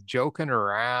 crowd. He was joking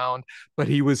around, but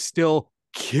he was still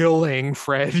killing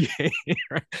Fred.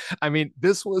 I mean,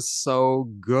 this was so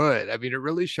good. I mean, it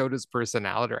really showed his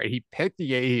personality, right? He picked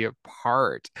Yehi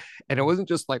apart, and it wasn't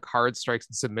just like hard strikes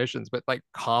and submissions, but like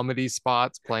comedy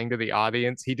spots playing to the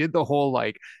audience. He did the whole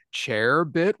like chair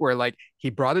bit where like he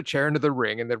brought a chair into the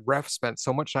ring and the ref spent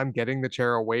so much time getting the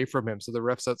chair away from him. So the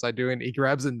ref's outside doing, he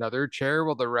grabs another chair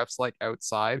while the ref's like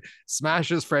outside,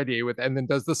 smashes Freddie with, and then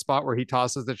does the spot where he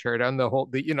tosses the chair down the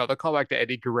callback to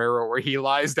Eddie Guerrero where he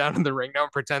lies down in the ring now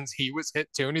and pretends he was hit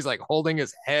too. And he's like holding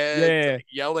his head, he's Yeah. like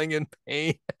yelling in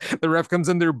pain. The ref comes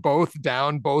in, they're both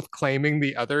down, both claiming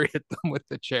the other hit them with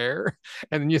the chair.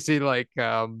 And then you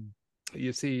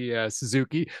see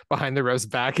Suzuki behind the ref's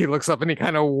back. He looks up and he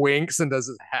kind of winks and does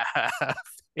his half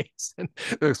face. And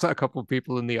there's a couple of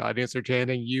people in the audience are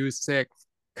chanting, "You sick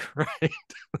Right.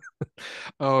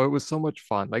 Oh, it was so much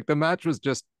fun. Like the match was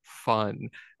just fun.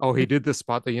 Oh, he did the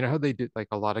spot that, you know how they did, like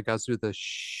a lot of guys do the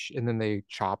shh and then they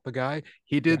chop a guy.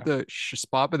 He did Yeah. the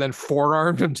spot, but then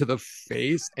forearmed him to the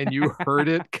face, and you heard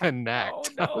it Oh connect.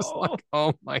 I was no. like,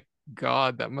 oh my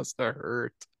God, that must have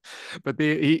hurt. But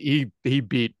he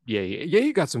beat Yehi.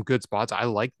 Yehi got some good spots. I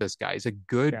like this guy. He's a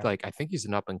good, Yeah. like, I think he's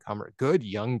an up and comer, good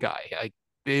young guy, like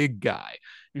big guy,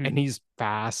 Mhm. and he's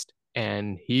fast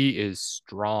and he is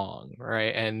strong,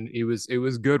 right? And it was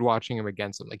good watching him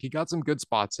against him. Like he got some good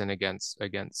spots in against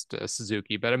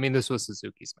Suzuki, but I mean this was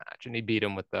Suzuki's match, and he beat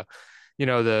him with the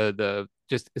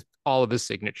just all of his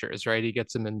signatures, right? He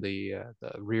gets him in the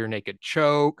rear naked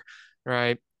choke,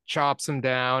 right? Chops him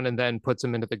down and then puts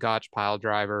him into the Gotch pile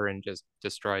driver and just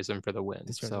destroys him for the win.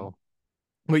 Destroys him. So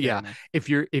but Very yeah, nice.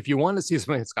 if you want to see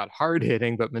something that's got hard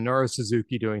hitting, but Minoru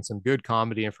Suzuki doing some good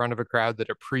comedy in front of a crowd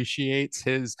that appreciates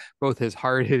his both his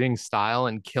hard hitting style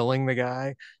and killing the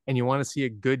guy, and you want to see a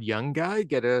good young guy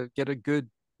get a good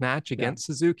match Yeah. against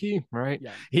Suzuki, right?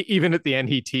 Yeah. He even at the end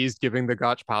he teased giving the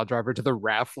Gotch pile driver to the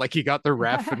ref, like he got the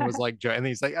ref and was like, and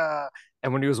he's like, ah.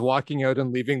 And when he was walking out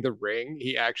and leaving the ring,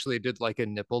 he actually did like a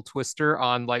nipple twister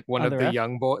on like one Oh, of the the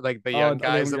ref? like the Oh, young the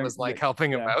guys young, that young, was like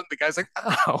helping him yeah. out. The guy's like,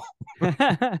 oh.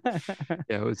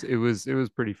 Yeah, it was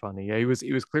pretty funny. Yeah, he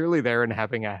was clearly there and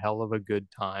having a hell of a good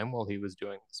time while he was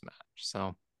doing this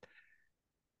match.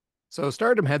 So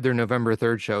Stardom had their November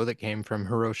 3rd show that came from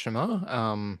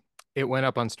Hiroshima. It went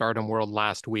up on Stardom World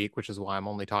last week, which is why I'm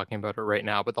only talking about it right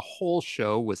now. But the whole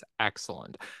show was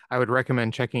excellent. I would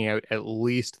recommend checking out at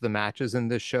least the matches in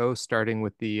this show, starting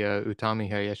with the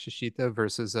Utami Hayashishita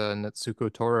versus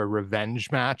Natsuko Tora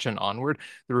revenge match and onward.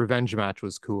 The revenge match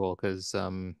was cool because,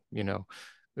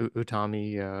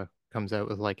 Utami comes out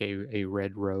with like a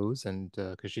red rose, and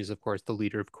because she's, of course, the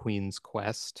leader of Queen's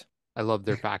Quest. I love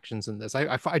their factions in this.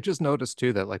 I just noticed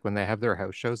too that like when they have their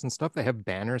house shows and stuff, they have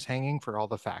banners hanging for all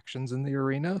the factions in the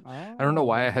arena. I don't know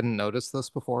why I Oh. hadn't noticed this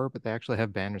before, but they actually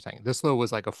have banners hanging. This though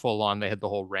was like a full on. They had the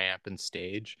whole ramp and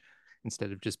stage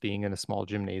instead of just being in a small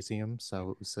gymnasium,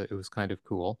 so it was kind of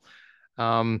cool.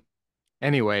 Um,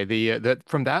 Anyway, the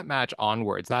from that match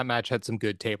onwards, that match had some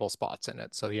good table spots in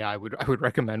it. So yeah, I would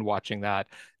recommend watching that.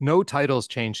 No titles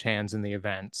changed hands in the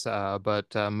events,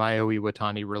 but Mayo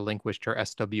Iwatani relinquished her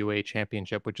SWA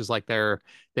championship, which is like their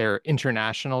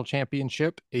international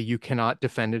championship. You cannot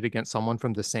defend it against someone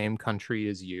from the same country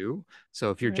as you.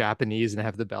 So if you're Okay. Japanese and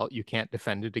have the belt, you can't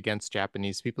defend it against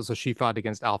Japanese people. So she fought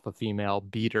against Alpha Female,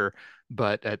 beat her,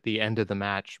 but at the end of the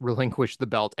match, relinquished the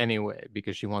belt anyway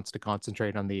because she wants to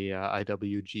concentrate on the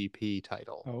IWGP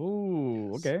title.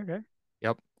 Oh, Yes. okay, okay.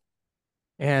 Yep.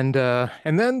 And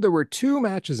then there were two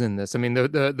matches in this. I mean,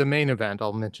 the main event,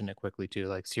 I'll mention it quickly too.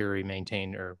 Like Siri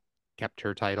maintained or kept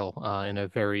her title in a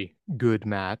very good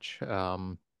match.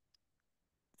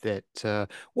 That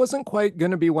wasn't quite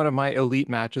going to be one of my elite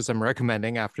matches I'm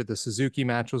recommending after the Suzuki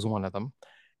match was one of them.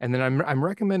 And then I'm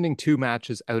recommending two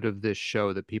matches out of this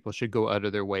show that people should go out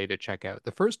of their way to check out.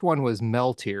 The first one was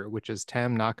Meltier, which is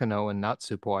Tam Nakano and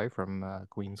Natsupoi from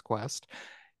Queen's Quest,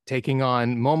 taking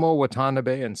on Momo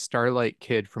Watanabe and Starlight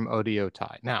Kid from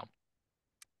OWW. Now,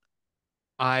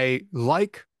 I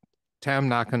like Tam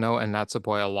Nakano and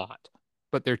Natsupoi a lot.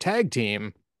 But their tag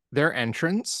team, their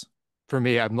entrance, for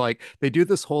me, I'm like, they do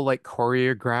this whole like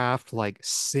choreographed, like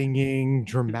singing,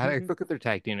 dramatic. Look at their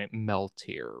tag team, it melt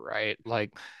here, right?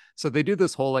 Like, so they do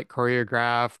this whole like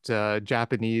choreographed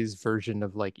Japanese version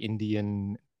of like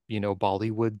Indian,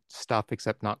 Bollywood stuff,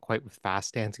 except not quite with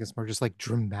fast dancing. It's more just like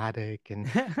dramatic and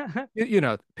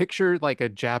picture like a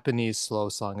Japanese slow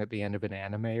song at the end of an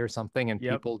anime or something, and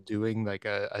Yep. people doing like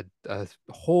a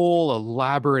whole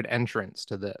elaborate entrance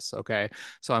to this. Okay.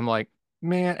 So I'm like,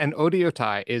 man, and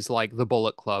Odiotai is like the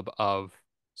Bullet Club of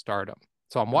Stardom.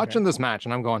 So I'm Okay. watching this match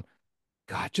and I'm going,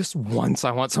 God, just once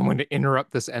I want someone to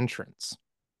interrupt this entrance.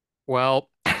 Well,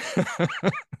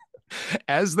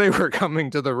 as they were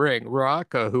coming to the ring,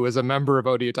 Ruaka, who is a member of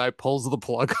Odiotai, pulls the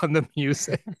plug on the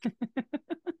music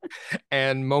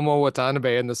and Momo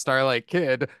Watanabe and the Starlight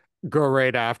Kid go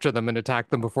right after them and attack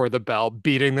them before the bell,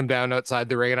 beating them down outside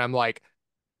the ring. And I'm like,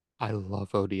 I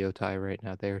love Odiotai right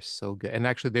now. They're so good. And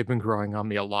actually, they've been growing on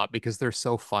me a lot because they're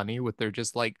so funny with their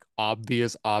just like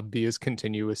obvious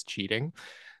continuous cheating.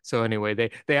 So anyway,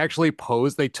 they actually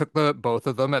posed. They took the both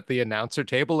of them at the announcer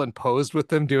table and posed with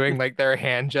them doing like their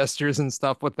hand gestures and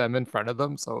stuff with them in front of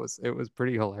them. So it was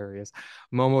pretty hilarious.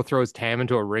 Momo throws Tam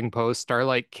into a ring post.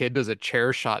 Starlight Kid does a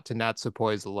chair shot to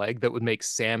Natsupoi's leg that would make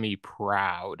Sammy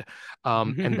proud.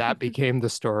 And that became the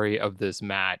story of this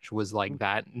match was like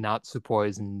that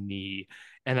Natsupoi's knee.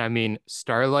 And I mean,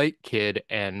 Starlight Kid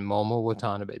and Momo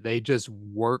Watanabe, they just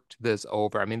worked this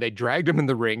over. I mean, they dragged him in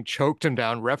the ring, choked him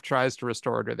down. Ref tries to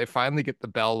restore her. They finally get the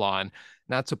bell on.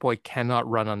 Natsupoi cannot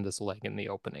run on this leg in the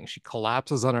opening. She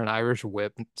collapses on an Irish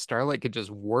whip. Starlight Kid just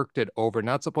worked it over.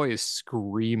 Natsupoi is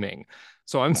screaming.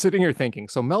 So I'm sitting here thinking,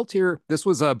 so Meltier, this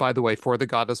was, by the way, for the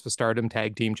Goddess of Stardom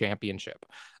Tag Team Championship.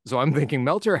 So I'm thinking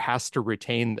Meltier has to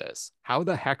retain this. How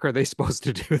the heck are they supposed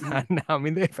to do that now? I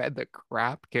mean, they've had the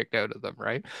crap kicked out of them,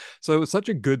 right? So it was such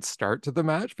a good start to the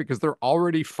match because they're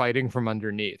already fighting from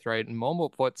underneath, right? And Momo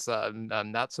puts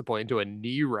Natsupoi into a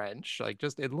knee wrench. Like,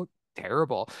 just it looked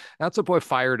terrible. Natsupoi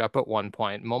fired up at one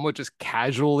point. Momo just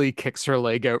casually kicks her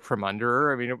leg out from under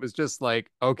her. I mean, it was just like,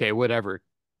 okay, whatever.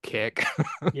 Kick.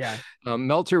 Yeah.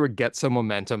 Melter would get some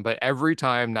momentum, but every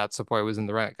time Natsupoi was in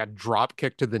the ring, it got drop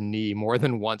kicked to the knee more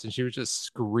than once, and she was just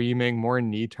screaming, more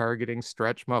knee targeting,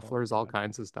 stretch Oh my mufflers, all God.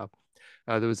 kinds of stuff.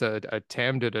 There was a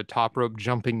Tam did a top rope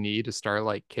jumping knee to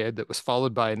Starlight Kid that was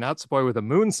followed by Natsupoi with a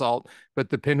moonsault, but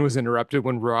the pin was interrupted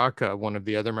when Ruaka, one of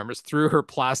the other members, threw her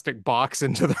plastic box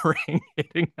into the ring,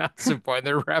 hitting Natsupoi.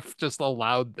 The ref just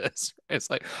allowed this. It's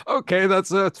like, okay,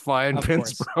 that's fine. Of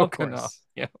Pin's course. Of broken off. course.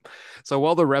 Yeah. So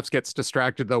while the refs gets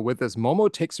distracted though with this,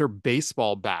 Momo takes her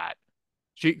baseball bat.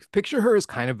 She picture her as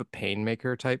kind of a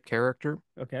painmaker type character,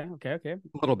 Okay. Okay. Okay. a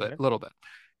little Got bit, it. a little bit.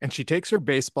 And she takes her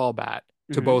baseball bat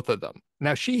to Hmm. both of them.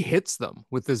 Now she hits them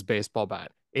with this baseball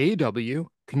bat. AW,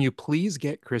 can you please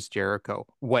get Chris Jericho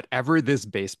whatever this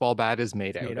baseball bat is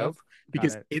made It's made out of. of? Got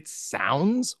Because it. it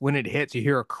sounds when it hits, you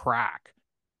hear a crack,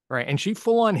 right? And she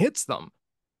full on hits them,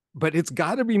 but it's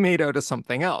got to be made out of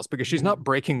something else because she's not Mhm.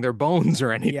 breaking their bones or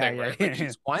Yeah. anything, Yeah. right? Like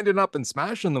she's winding up and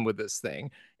smashing them with this thing,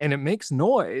 and it makes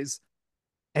noise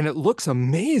and it looks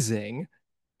amazing,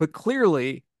 but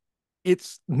clearly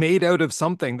it's made out of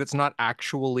something that's not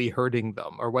actually hurting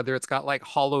them, or whether it's got like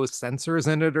hollow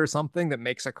sensors in it or something that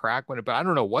makes a crack when it, but I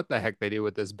don't know what the heck they do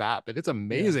with this bat, but it's Yeah.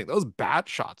 amazing. Those bat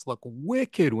shots look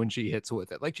wicked when she hits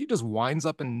with it. Like she just winds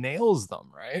up and nails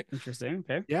them, right? Interesting.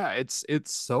 Okay. Yeah, it's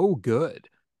so good.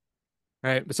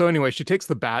 Right. So anyway, she takes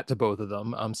the bat to both of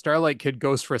them. Starlight Kid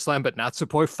goes for a slam, but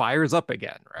Natsupoi fires up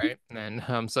again, right? And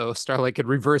so Starlight Kid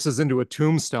reverses into a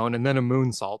tombstone and then a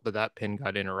moonsault, but that pin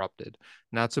got interrupted.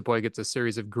 Natsupoi gets a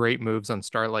series of great moves on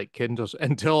Starlight Kid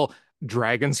until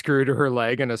Dragon screw to her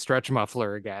leg and a stretch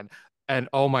muffler again. And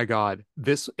oh my God,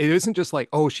 this it isn't just like,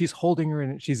 oh, she's holding her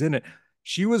in it, she's in it.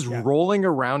 She was Yeah. rolling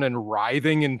around and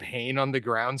writhing in pain on the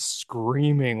ground,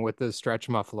 screaming with the stretch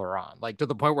muffler on, like to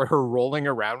the point where her rolling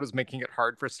around was making it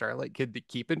hard for Starlight Kid to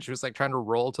keep it. She was like trying to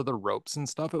roll to the ropes and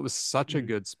stuff. It was such a Mhm.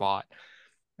 good spot.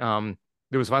 Um,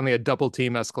 there was finally a double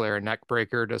team escalator neck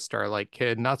breaker to Starlight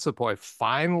Kid. Natsupoi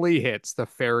finally hits the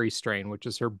fairy strain, which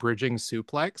is her bridging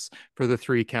suplex for the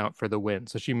 3 count for the win.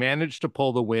 So she managed to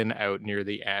pull the win out near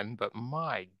the end, but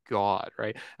my God,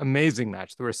 right? Amazing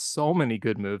match. There were so many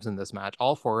good moves in this match.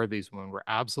 All four of these women were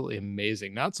absolutely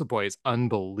amazing. Natsupoi is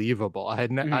unbelievable.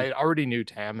 Mhm. I already knew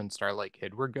Tam and Starlight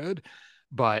Kid were good,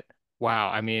 but wow,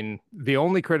 I mean, the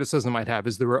only criticism I'd have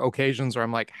is there were occasions where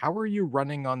I'm like, how are you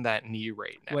running on that knee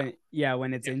right now?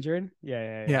 When it's Yeah. injured. Yeah.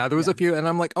 Yeah. Yeah. Yeah, there was Yeah. a few, and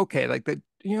I'm like, okay, like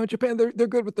Japan, they're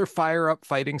good with their fire up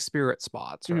fighting spirit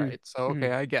spots, Hmm. right? So Hmm.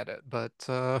 okay, I get it. But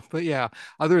yeah,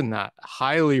 other than that,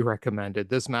 highly recommended.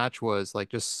 This match was like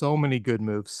just so many good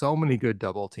moves, so many good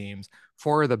double teams.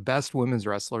 Four of the best women's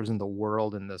wrestlers in the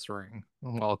world in this ring.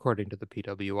 Well, according to the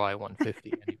PWI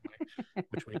 150 anyway,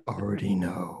 which we already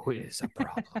know is a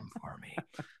problem for me.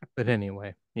 But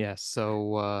anyway, yes.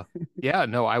 So yeah,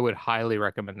 no, I would highly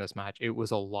recommend this match. It was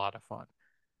a lot of fun.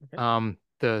 Okay.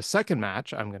 The second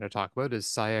match I'm going to talk about is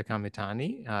Saya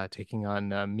Kamitani taking on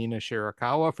Mina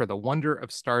Shirakawa for the Wonder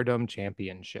of Stardom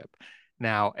Championship.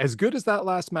 Now, as good as that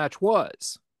last match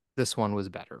was, this one was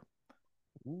better.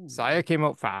 Ooh. Saya came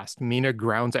out fast. Mina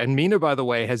grounds, and Mina, by the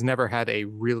way, has never had a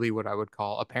really what I would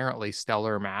call apparently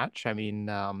stellar match. I mean,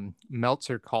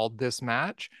 Meltzer called this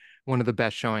match one of the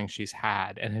best showings she's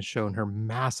had and has shown her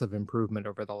massive improvement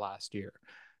over the last year.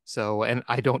 So, and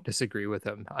I don't disagree with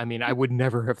him. I mean, I would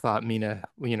never have thought Mina,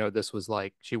 this was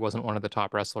like she wasn't one of the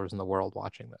top wrestlers in the world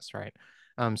watching this, right?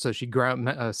 So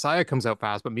Saya comes out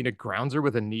fast, but Mina grounds her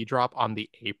with a knee drop on the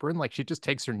apron. Like she just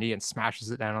takes her knee and smashes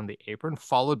it down on the apron,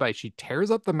 followed by she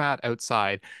tears up the mat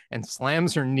outside and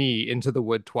slams her knee into the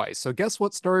wood twice. So guess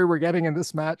what story we're getting in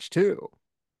this match too?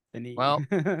 The knee. Well,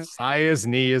 Saya's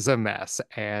knee is a mess,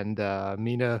 and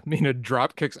Mina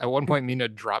drop kicks. At one point, Mina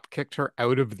drop kicked her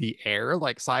out of the air.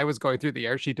 Like Saya was going through the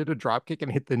air, she did a drop kick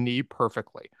and hit the knee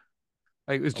perfectly.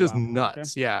 Like, it was Oh just wow. Okay.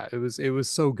 nuts. Yeah, it was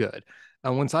so good.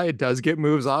 And when Saya does get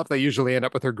moves off, they usually end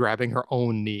up with her grabbing her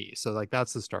own knee. So like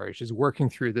that's the story. She's working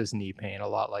through this knee pain a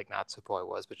lot like Natsupoi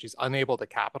was, but she's unable to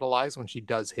capitalize when she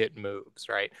does hit moves,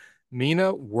 right?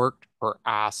 Mina worked her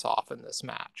ass off in this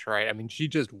match, right? I mean, she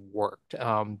just worked,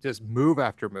 just move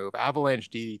after move,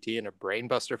 avalanche DDT and a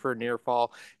brainbuster for a near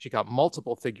fall. She got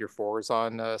multiple figure fours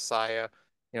on Saya.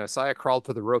 Saya crawled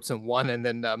for the ropes and won, and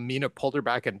then Mina pulled her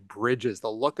back and bridges. The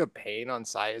look of pain on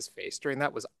Saya's face during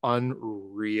that was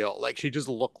unreal. Like she just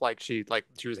looked like she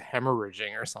was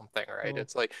hemorrhaging or something, right? Oh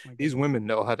It's like my these goodness. women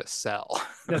know how to sell.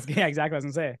 That's yeah, exactly what I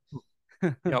was gonna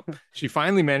say. Yep. She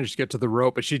finally managed to get to the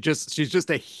rope, but she's just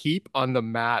a heap on the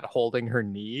mat holding her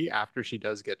knee after she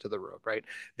does get to the rope, right?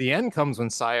 The end comes when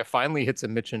Saya finally hits a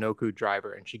Michinoku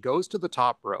driver and she goes to the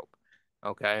top rope.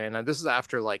 Okay, and this is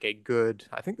after like a good,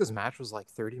 I think this match was like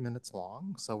 30 minutes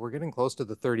long. So we're getting close to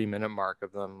the 30-minute mark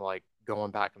of them like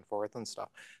going back and forth and stuff.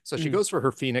 So she Mhm. goes for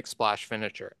her Phoenix Splash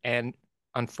finisher. And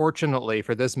unfortunately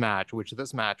for this match, which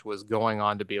this match was going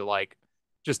on to be like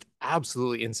just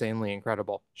absolutely insanely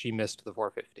incredible, she missed the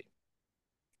 450.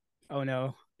 Oh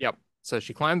no. Yep. So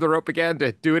she climbed the rope again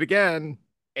to do it again,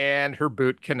 and her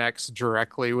boot connects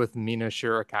directly with Mina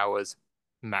Shirakawa's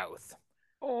mouth.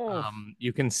 Oh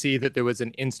You can see that there was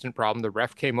an instant problem. The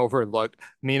ref came over and looked.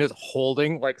 Mina's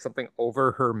holding like something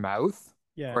over her mouth. Of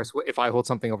yeah. course, if I hold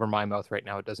something over my mouth right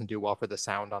now, it doesn't do well for the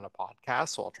sound on a podcast,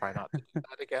 so I'll try not to do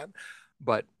that again.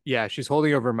 But yeah, she's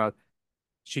holding over her mouth.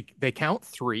 They count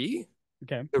three.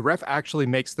 Okay. The ref actually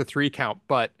makes the three count,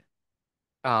 but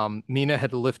Mina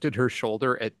had lifted her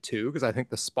shoulder at two because I think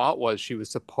the spot was she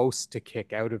was supposed to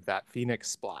kick out of that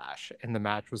Phoenix splash and the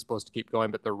match was supposed to keep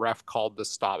going, but the ref called the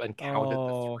stop and counted the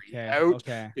Oh, three okay. out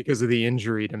Okay. because of the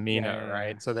injury to Yeah, Mina, yeah, yeah.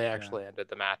 right? So they Yeah. actually ended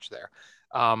the match there.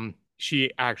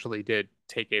 She actually did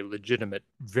take a legitimate,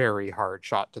 very hard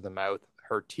shot to the mouth.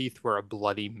 Her teeth were a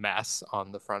bloody mess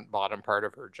on the front bottom part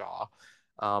of her jaw.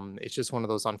 It's just one of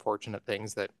those unfortunate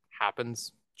things that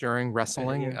happens during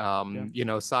wrestling. Yeah.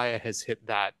 Yeah. Saya has hit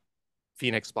that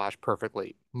Phoenix Splash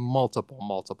perfectly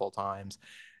multiple times.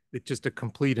 It's just a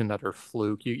complete and utter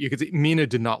fluke. You could see Mina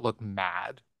did not look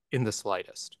mad in the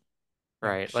slightest, Yeah.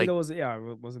 right? She Like, that was yeah,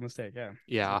 it was a mistake. Yeah.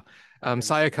 yeah. Bad finish.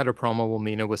 Saya cut a promo while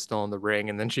Mina was still in the ring,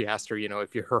 and then she asked her,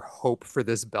 if her hope for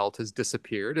this belt has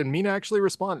disappeared, and Mina actually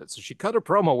responded. So she cut a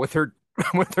promo with her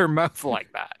with her mouth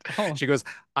like that. Oh. She goes,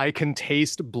 "I can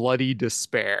taste bloody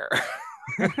despair."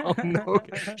 Oh no.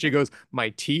 She goes, "My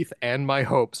teeth and my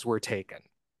hopes were taken,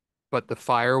 but the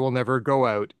fire will never go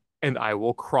out, and I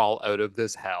will crawl out of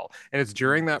this hell." And it's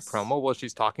during that Nice. promo while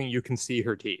she's talking, you can see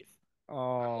her teeth. I'm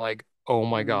Oh. like, oh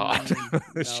my God,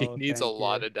 she No, needs a thank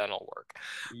lot you. of dental work.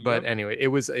 But Yep. anyway, it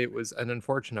was an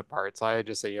unfortunate part. So I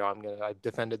just say, I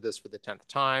defended this for the 10th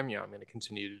time. I'm gonna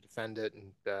continue to defend it,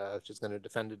 and she's gonna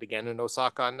defend it again in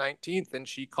Osaka on 19th. And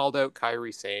she called out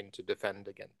Kairi Sane to defend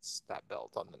against that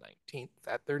belt on the 19th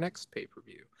at their next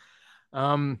pay-per-view.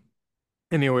 Um,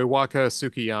 Anyway, Waka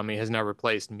Tsukiyami has now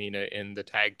replaced Mina in the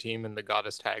tag team in the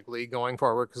Goddess Tag League going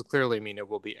forward because clearly Mina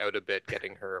will be out a bit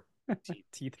getting her teeth.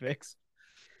 Teeth fix.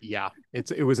 Yeah,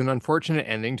 it was an unfortunate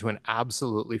ending to an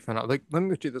absolutely phenomenal. Like, let me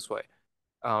put it this way: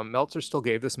 Meltzer still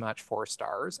gave this match 4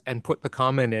 stars and put the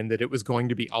comment in that it was going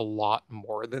to be a lot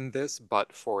more than this,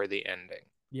 but for the ending.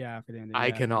 Yeah, for the ending. I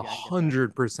Yeah, can a I get that.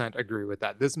 100% agree with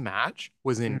that. This match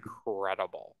was Mhm.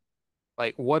 incredible.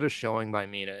 Like, what a showing by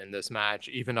Mina in this match,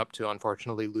 even up to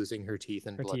unfortunately losing her teeth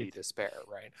in Her bloody teeth. despair,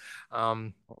 right?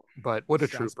 Um, Oh, but what a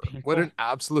that's trooper. What painful. an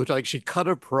absolute, like, she cut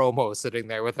a promo sitting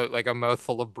there with like a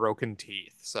mouthful of broken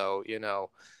teeth. So,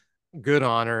 good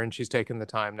on her, and she's taken the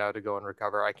time now to go and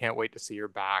recover. I can't wait to see her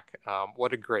back.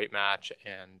 What a great match.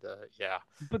 And yeah.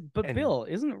 But And Bill,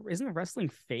 isn't wrestling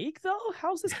fake though?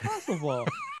 How's this possible?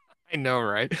 I know,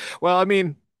 right? Well, I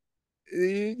mean,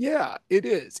 yeah, it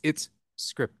is. It's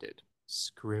scripted.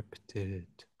 Scripted.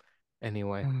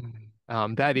 Anyway.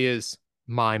 That is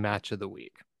my match of the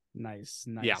week. Nice,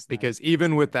 Yeah, nice, because nice, nice,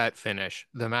 even with nice. that finish,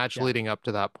 the match Yeah. leading up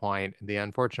to that point, the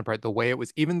unfortunate part, the way it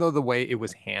was, even though the way it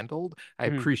was handled, I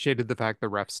Mhm. appreciated the fact the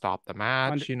ref stopped the Under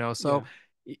match. So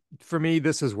yeah. for me,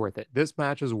 this is worth it. This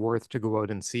match is worth to go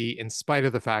out and see, in spite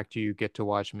of the fact you get to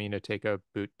watch Mina take a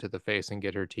boot to the face and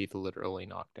get her teeth literally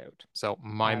knocked out. So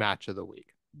my That match of the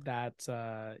week. and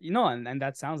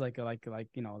that sounds like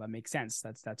that makes sense.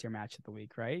 That's your match of the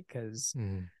week, right? Because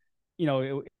Mm.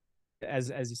 as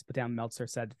you put down, Meltzer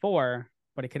said 4,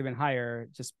 but it could have been higher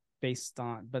just based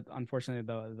on. But unfortunately,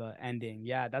 the ending,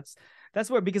 yeah, that's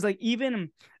weird because like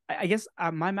even I guess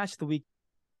my match of the week,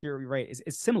 you're right,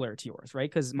 is similar to yours, right?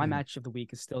 Because my Mhm. match of the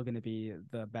week is still going to be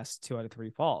the best 2 out of 3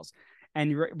 falls. And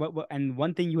you're right, and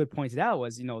one thing you had pointed out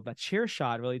was, the chair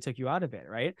shot really took you out of it,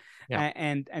 right? Yeah.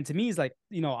 And to me, it's like,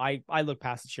 I look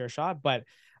past the chair shot, but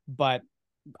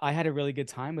I had a really good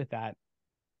time with that.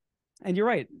 And you're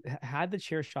right, had the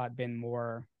chair shot been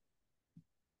more,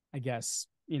 I guess,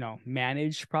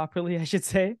 managed properly, I should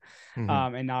say, Hmm.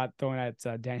 and not thrown at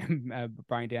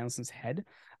Brian Danielson's head,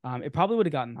 it probably would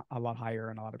have gotten a lot higher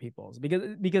in a lot of people's,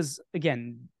 because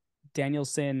again,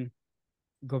 Danielson,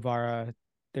 Guevara,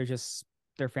 they're just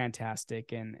they're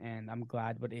fantastic, and I'm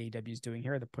glad what AEW is doing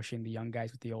here. They're pushing the young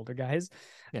guys with the older guys,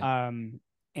 Yeah. um,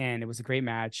 and it was a great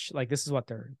match. Like, this is what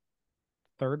their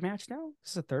third match now. This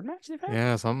is the third match they've had,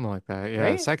 Yeah, something like that. Yeah,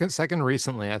 right? second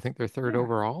recently. I think they're third Yeah.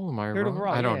 overall. Am I Third wrong?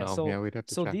 overall, I don't yeah. know. So Yeah, we'd have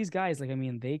to so check. these guys, like, I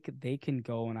mean, they can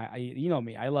go, and you know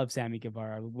me, I love Sammy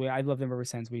Guevara. I love him ever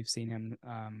since we've seen him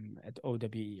at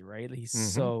OWE, right? He's Hmm.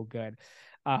 so good.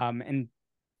 And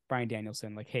Brian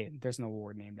Danielson, like, hey, there's no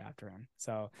award named after him.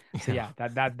 So Yeah.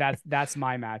 yeah, that's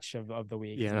my match of the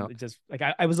week. You And know. it just like,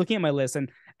 I was looking at my list,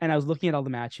 and I was looking at all the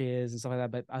matches and stuff like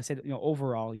that, but I said,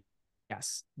 overall,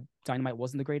 yes, Dynamite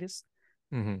wasn't the greatest,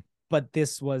 Hmm. but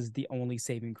this was the only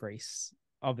saving grace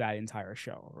of that entire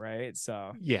show, right?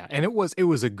 So, Yeah, and it was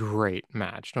a great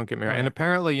match. Don't get me wrong. oh And yeah.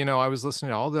 apparently, I was listening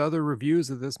to all the other reviews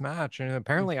of this match, and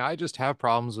apparently, I just have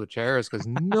problems with chairs because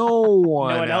no No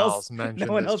one one else, else no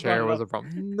mentioned one this else brought chair it was up. a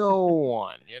problem. No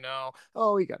one.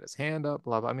 Oh, he got his hand up.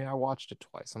 Blah blah. I mean, I watched it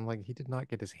twice. I'm like, he did not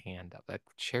get his hand up. That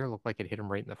chair looked like it hit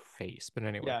him right in the face. But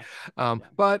anyway, Yeah, yeah.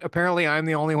 but apparently, I'm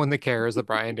the only one that cares that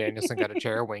Brian Danielson got a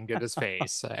chair winged at his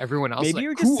face. Everyone else is Maybe like,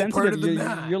 you're just cool part sensitive.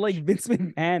 of the You're like match. Vince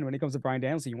McMahon when it comes to Brian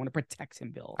Danielson. You want to protect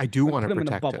him, Bill. I do You want to want to put him in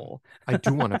a protect him. bubble. I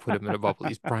do want to put him in a bubble.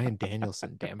 He's Brian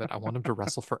Danielson, damn it. I want him to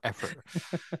wrestle forever.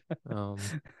 Um,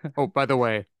 oh, by the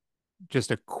way,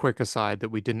 just a quick aside that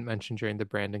we didn't mention during the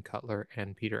Brandon Cutler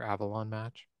and Peter Avalon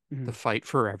match. The Mhm. fight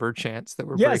forever chants that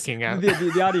were Yes, breaking the, out. the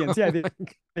the the audience, yeah, Oh the my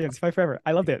audience, fight forever.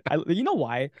 I loved it. You know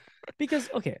why? Because,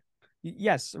 okay,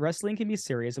 yes, wrestling can be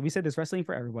serious. We said there's wrestling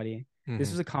for everybody. God. This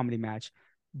Hmm. was a comedy match,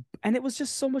 and it was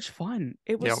just so much fun.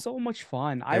 It was Yep, so much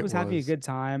fun. I it was having a was. good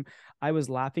time. I was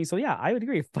laughing. So yeah, I would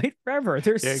agree. Fight forever.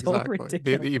 They're Yeah, so exactly.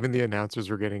 ridiculous. Even the announcers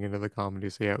were getting into the comedy,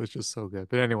 so yeah, it was just so good.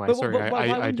 But anyway, But sorry, but, but why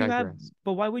I wouldn't you have? digress.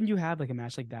 But why wouldn't you have like a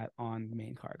match like that on the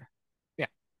main card? Yeah.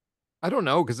 I don't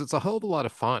know because it's a hell of a lot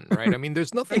of fun, right? I mean,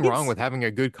 there's nothing wrong Right? with having a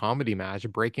good comedy match,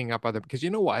 breaking up other because you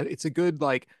know what? It's a good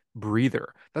like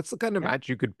breather. That's the kind of Yeah. match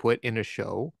you could put in a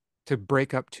show to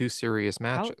break up two serious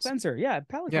Palate matches. cleanser. Yeah,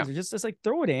 palate Yeah. cleanser. Just like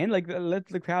throw it in, like let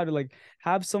the crowd like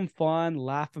have some fun,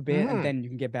 laugh a bit, and Hmm. then you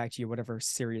can get back to your whatever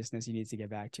seriousness you need to get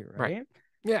back to, Right. right?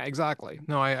 Yeah, exactly.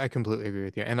 No, I completely agree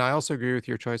with you. And I also agree with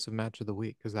your choice of match of the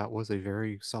week because that was a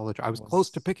very solid. I That was close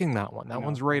to was picking that one. I That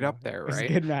one's know, I right know. up there, It was a right?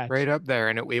 good Right match. up there.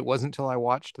 And it wasn't until I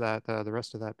watched that the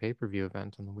rest of that pay-per-view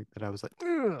event on the week that I was like,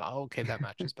 okay, that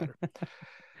match is better.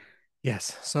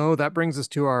 Yes. So that brings us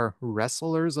to our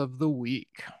wrestlers of the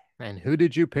week. And who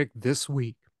did you pick this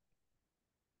week?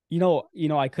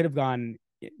 I could have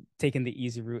taken the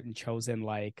easy route and chosen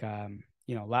like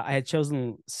I had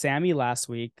chosen Sammy last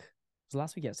week. Was it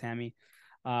last week? Yeah, Sammy.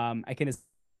 I can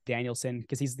Danielson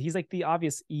because he's like the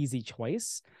obvious easy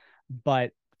choice.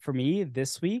 But for me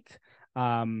this week,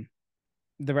 um,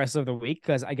 the rest of the week,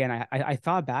 because again, I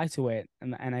thought back to it,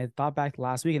 and I thought back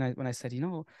last week, and when I said,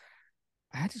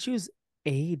 I had to choose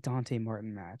a Dante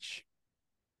Martin match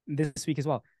this week as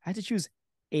well. I had to choose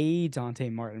a Dante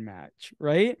Martin match,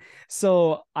 right?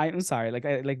 So I'm sorry,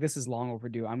 like this is long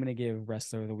overdue. I'm gonna give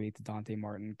wrestler of the week to Dante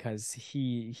Martin because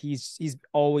he's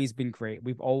always been great.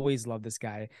 We've always loved this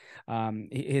guy.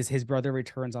 His brother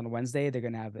returns on Wednesday. They're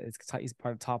gonna have he's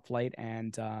part of Top Flight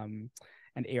and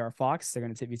AR Fox. They're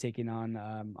going to be taking on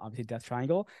obviously Death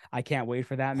Triangle. I can't wait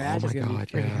for that Oh match. It's my going to be God,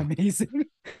 freaking yeah. amazing.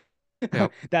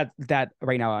 Yep. That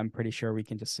right now I'm pretty sure we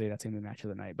can just say that's in the match of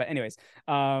the night. But anyways,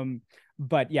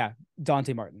 but yeah,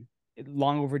 Dante Martin,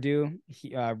 long overdue.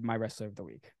 My wrestler of the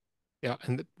week. Yeah,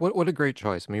 and what a great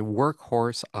choice. I mean,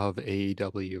 workhorse of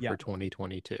AEW Yeah, for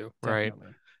 2022, right?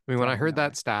 definitely, I mean, when I heard definitely.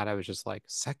 that stat, I was just like,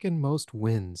 second most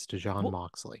wins to John Well,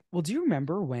 Moxley. well, do you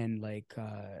remember when like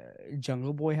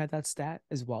Jungle Boy had that stat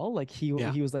as well? Like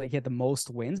Yeah. he was like he had the most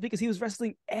wins because he was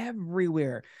wrestling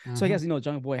everywhere. So I Hmm. guess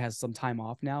Jungle Boy has some time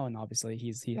off now, and obviously he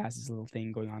has this little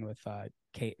thing going on with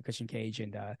Christian Cage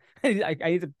and I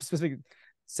need to specifically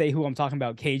say who I'm talking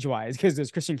about cage wise because there's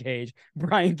Christian Cage,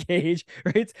 Brian Cage,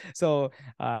 right? So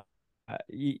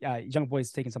Jungle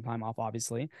Boy's taking some time off,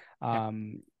 obviously. Yeah.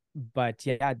 Um, but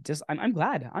yeah, just I'm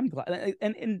glad. I'm glad,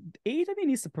 and AEW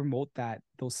needs to promote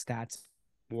those stats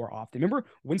more often. Remember,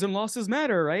 wins and losses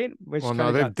matter, right? Which Well, kind no,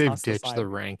 of got they've tossed ditched the aside.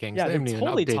 rankings. Yeah, They they've haven't even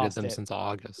totally updated tossed them it. since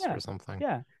August or Yeah, something.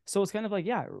 yeah. So it's kind of like,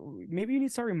 yeah, maybe you need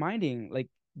to start reminding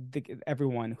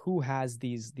everyone who has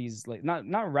these like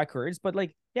not records, but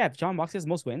like, yeah, if John Moxley has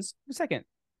most wins, who's second?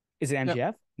 Is it Yep.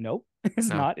 MJF? Nope. It's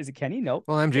No. not. Is it Kenny? Nope.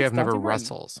 Well, It's MJF never Dante Martin.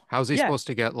 wrestles. How's he Yeah. supposed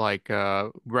to get like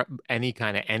any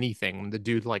kind of anything? The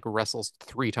dude like wrestles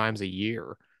 3 times a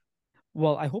year.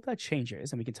 Well, I hope that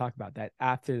changes, and we can talk about that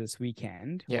after this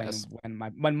weekend Yes.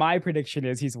 when my prediction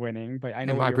is he's winning. But I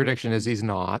know And what my your prediction is prediction. he's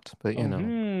not, but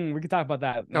Oh, we can talk about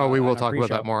that Oh, we will on our talk about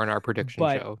that pre-show. more in our prediction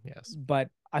But show. Yes. but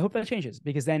I hope that changes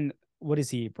because then what is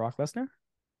he? Brock Lesnar?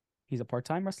 He's a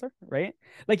part-time wrestler, right?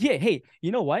 Like, yeah, hey,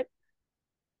 you know what?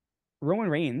 Roman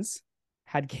Reigns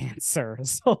had cancer,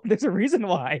 so there's a reason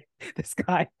why this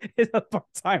guy is a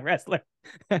part-time wrestler.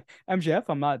 MJF,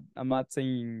 I'm not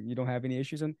saying you don't have any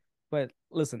issues, but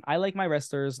listen, I like my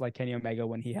wrestlers like Kenny Omega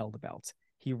when he held the belt.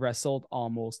 He wrestled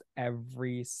almost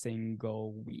every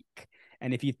single week.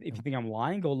 And if you think I'm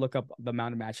lying, go look up the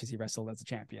amount of matches he wrestled as a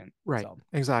champion. Right. So,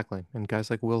 Exactly. And guys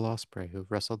like Will Ospreay who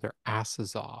wrestled their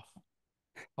asses off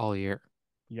all year.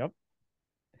 yep.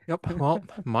 Yep. Well,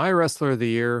 my wrestler of the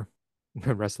year,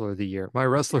 wrestler of the year, my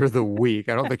wrestler of the week.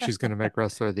 I don't think she's going to make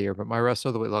wrestler of the year, but my wrestler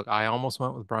of the week. Look, I almost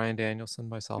went with Bryan Danielson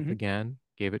myself hmm again.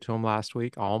 Gave it to him last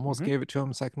week. Almost hmm gave it to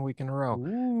him second week in a row.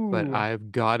 But Ooh.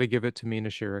 I've got to give it to Mina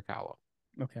Shirakawa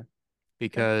Okay. Okay.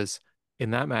 because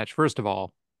in that match, first of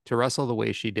all, to wrestle the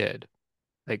way she did,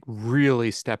 like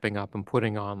really stepping up and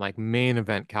putting on like main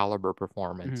event caliber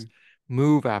performance, hmm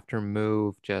move after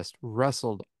move, just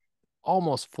wrestled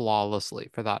almost flawlessly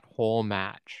for that whole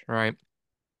match, right?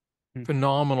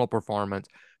 Phenomenal performance.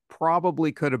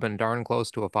 Probably could have been darn close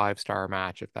to a 5-star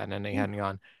match if that ending Ooh. hadn't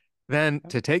gone. Then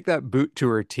Yep. to take that boot to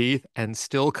her teeth and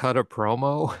still cut a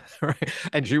promo, right?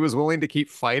 And she was willing to keep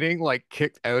fighting, like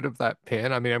kicked out of that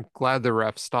pin. I mean, I'm glad the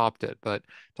ref stopped it, but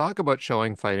talk about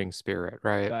showing fighting spirit,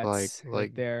 right? Like, Guts right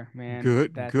like there, man.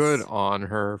 good That's on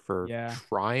her for yeah.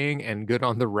 trying and good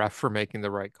on the ref for making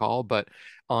the right call. But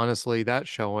honestly, that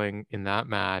showing in that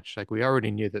match, like we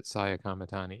already knew that Saya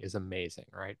Kamitani is amazing,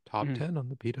 right? Top Mhm. 10 on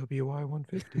the PWI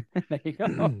 150. There you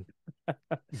go.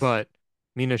 But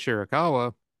Mina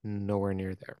Shirakawa, nowhere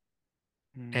near there.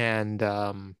 Mm.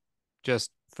 And just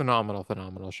phenomenal,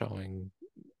 phenomenal showing.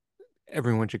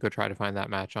 Everyone should go try to find that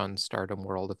match on Stardom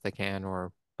World if they can,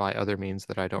 or by other means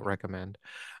that I don't recommend.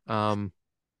 Um,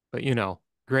 but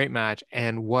great match,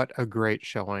 and what a great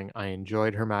showing. I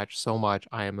enjoyed her match so much.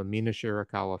 I am a Mina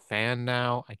Shirakawa fan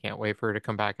now. I can't wait for her to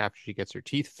come back after she gets her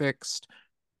teeth fixed.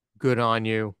 Good on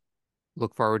you.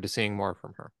 Look forward to seeing more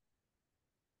from her.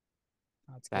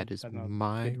 That's good. That is That's no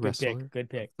my good pick. wrestler Good of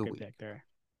pick. the Good week. pick there.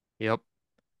 Yep.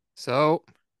 So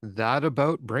that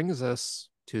about brings us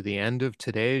to the end of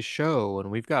today's show. And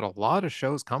we've got a lot of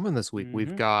shows coming this week. We've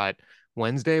Mm-hmm. got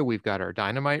Wednesday, we've got our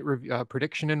Dynamite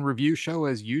prediction and review show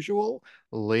as usual.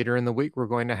 Later in the week, we're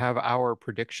going to have our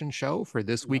prediction show for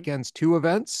this Yep. weekend's two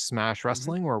events, Smash Mm-hmm.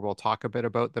 Wrestling, where we'll talk a bit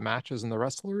about the matches and the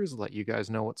wrestlers, let you guys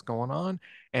know what's going on.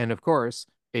 And of course,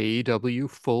 AEW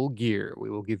Full Gear. We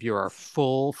will give you our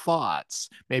full thoughts.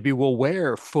 Maybe we'll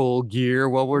wear full gear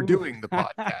while we're Ooh. doing the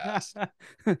podcast.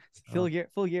 Full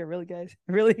gear, really, guys?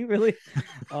 Really, really?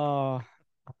 Oh.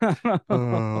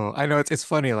 Oh, I know it's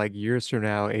funny. Like years from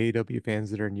now, AEW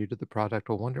fans that are new to the product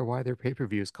will wonder why their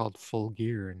pay-per-view is called Full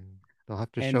Gear, and they'll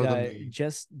have to And show them the.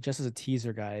 just as a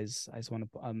teaser, guys, I just want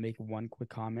to make one quick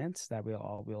comment that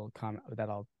we'll comment that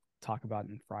I'll talk about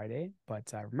on Friday.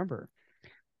 But remember,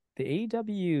 the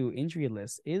AEW injury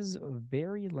list is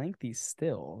very lengthy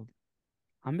still.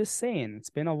 I'm just saying, it's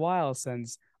been a while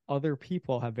since other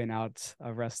people have been out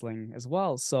of wrestling as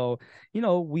well. So,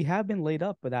 we have been laid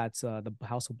up with that the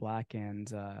House of Black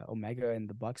and Omega and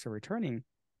the Bucks are returning.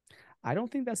 I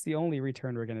don't think that's the only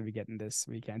return we're going to be getting this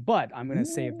weekend, but I'm going to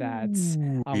save that.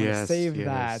 Ooh, I'm going to yes, save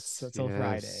that yes, till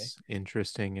Friday. yes.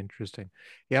 Interesting, interesting.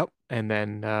 Yep. And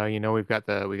then we got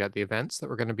the events that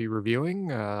we're going to be reviewing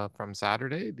from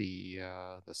Saturday, the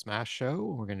Smash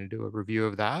show. We're going to do a review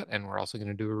of that, and we're also going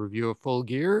to do a review of Full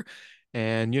Gear.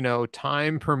 And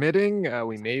time permitting,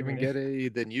 we may even Permitting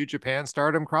get the New Japan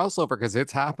Stardom crossover because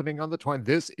it's happening on the 20th.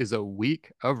 This is a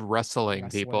week of wrestling,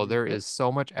 people. wrestling. There Yep. is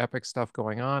so much epic stuff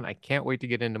going on. I can't wait to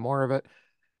get into more of it.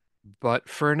 But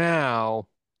for now,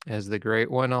 as the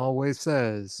great one always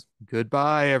says,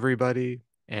 goodbye, everybody,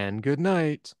 and good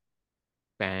night.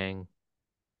 Bang.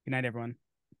 Good night, everyone.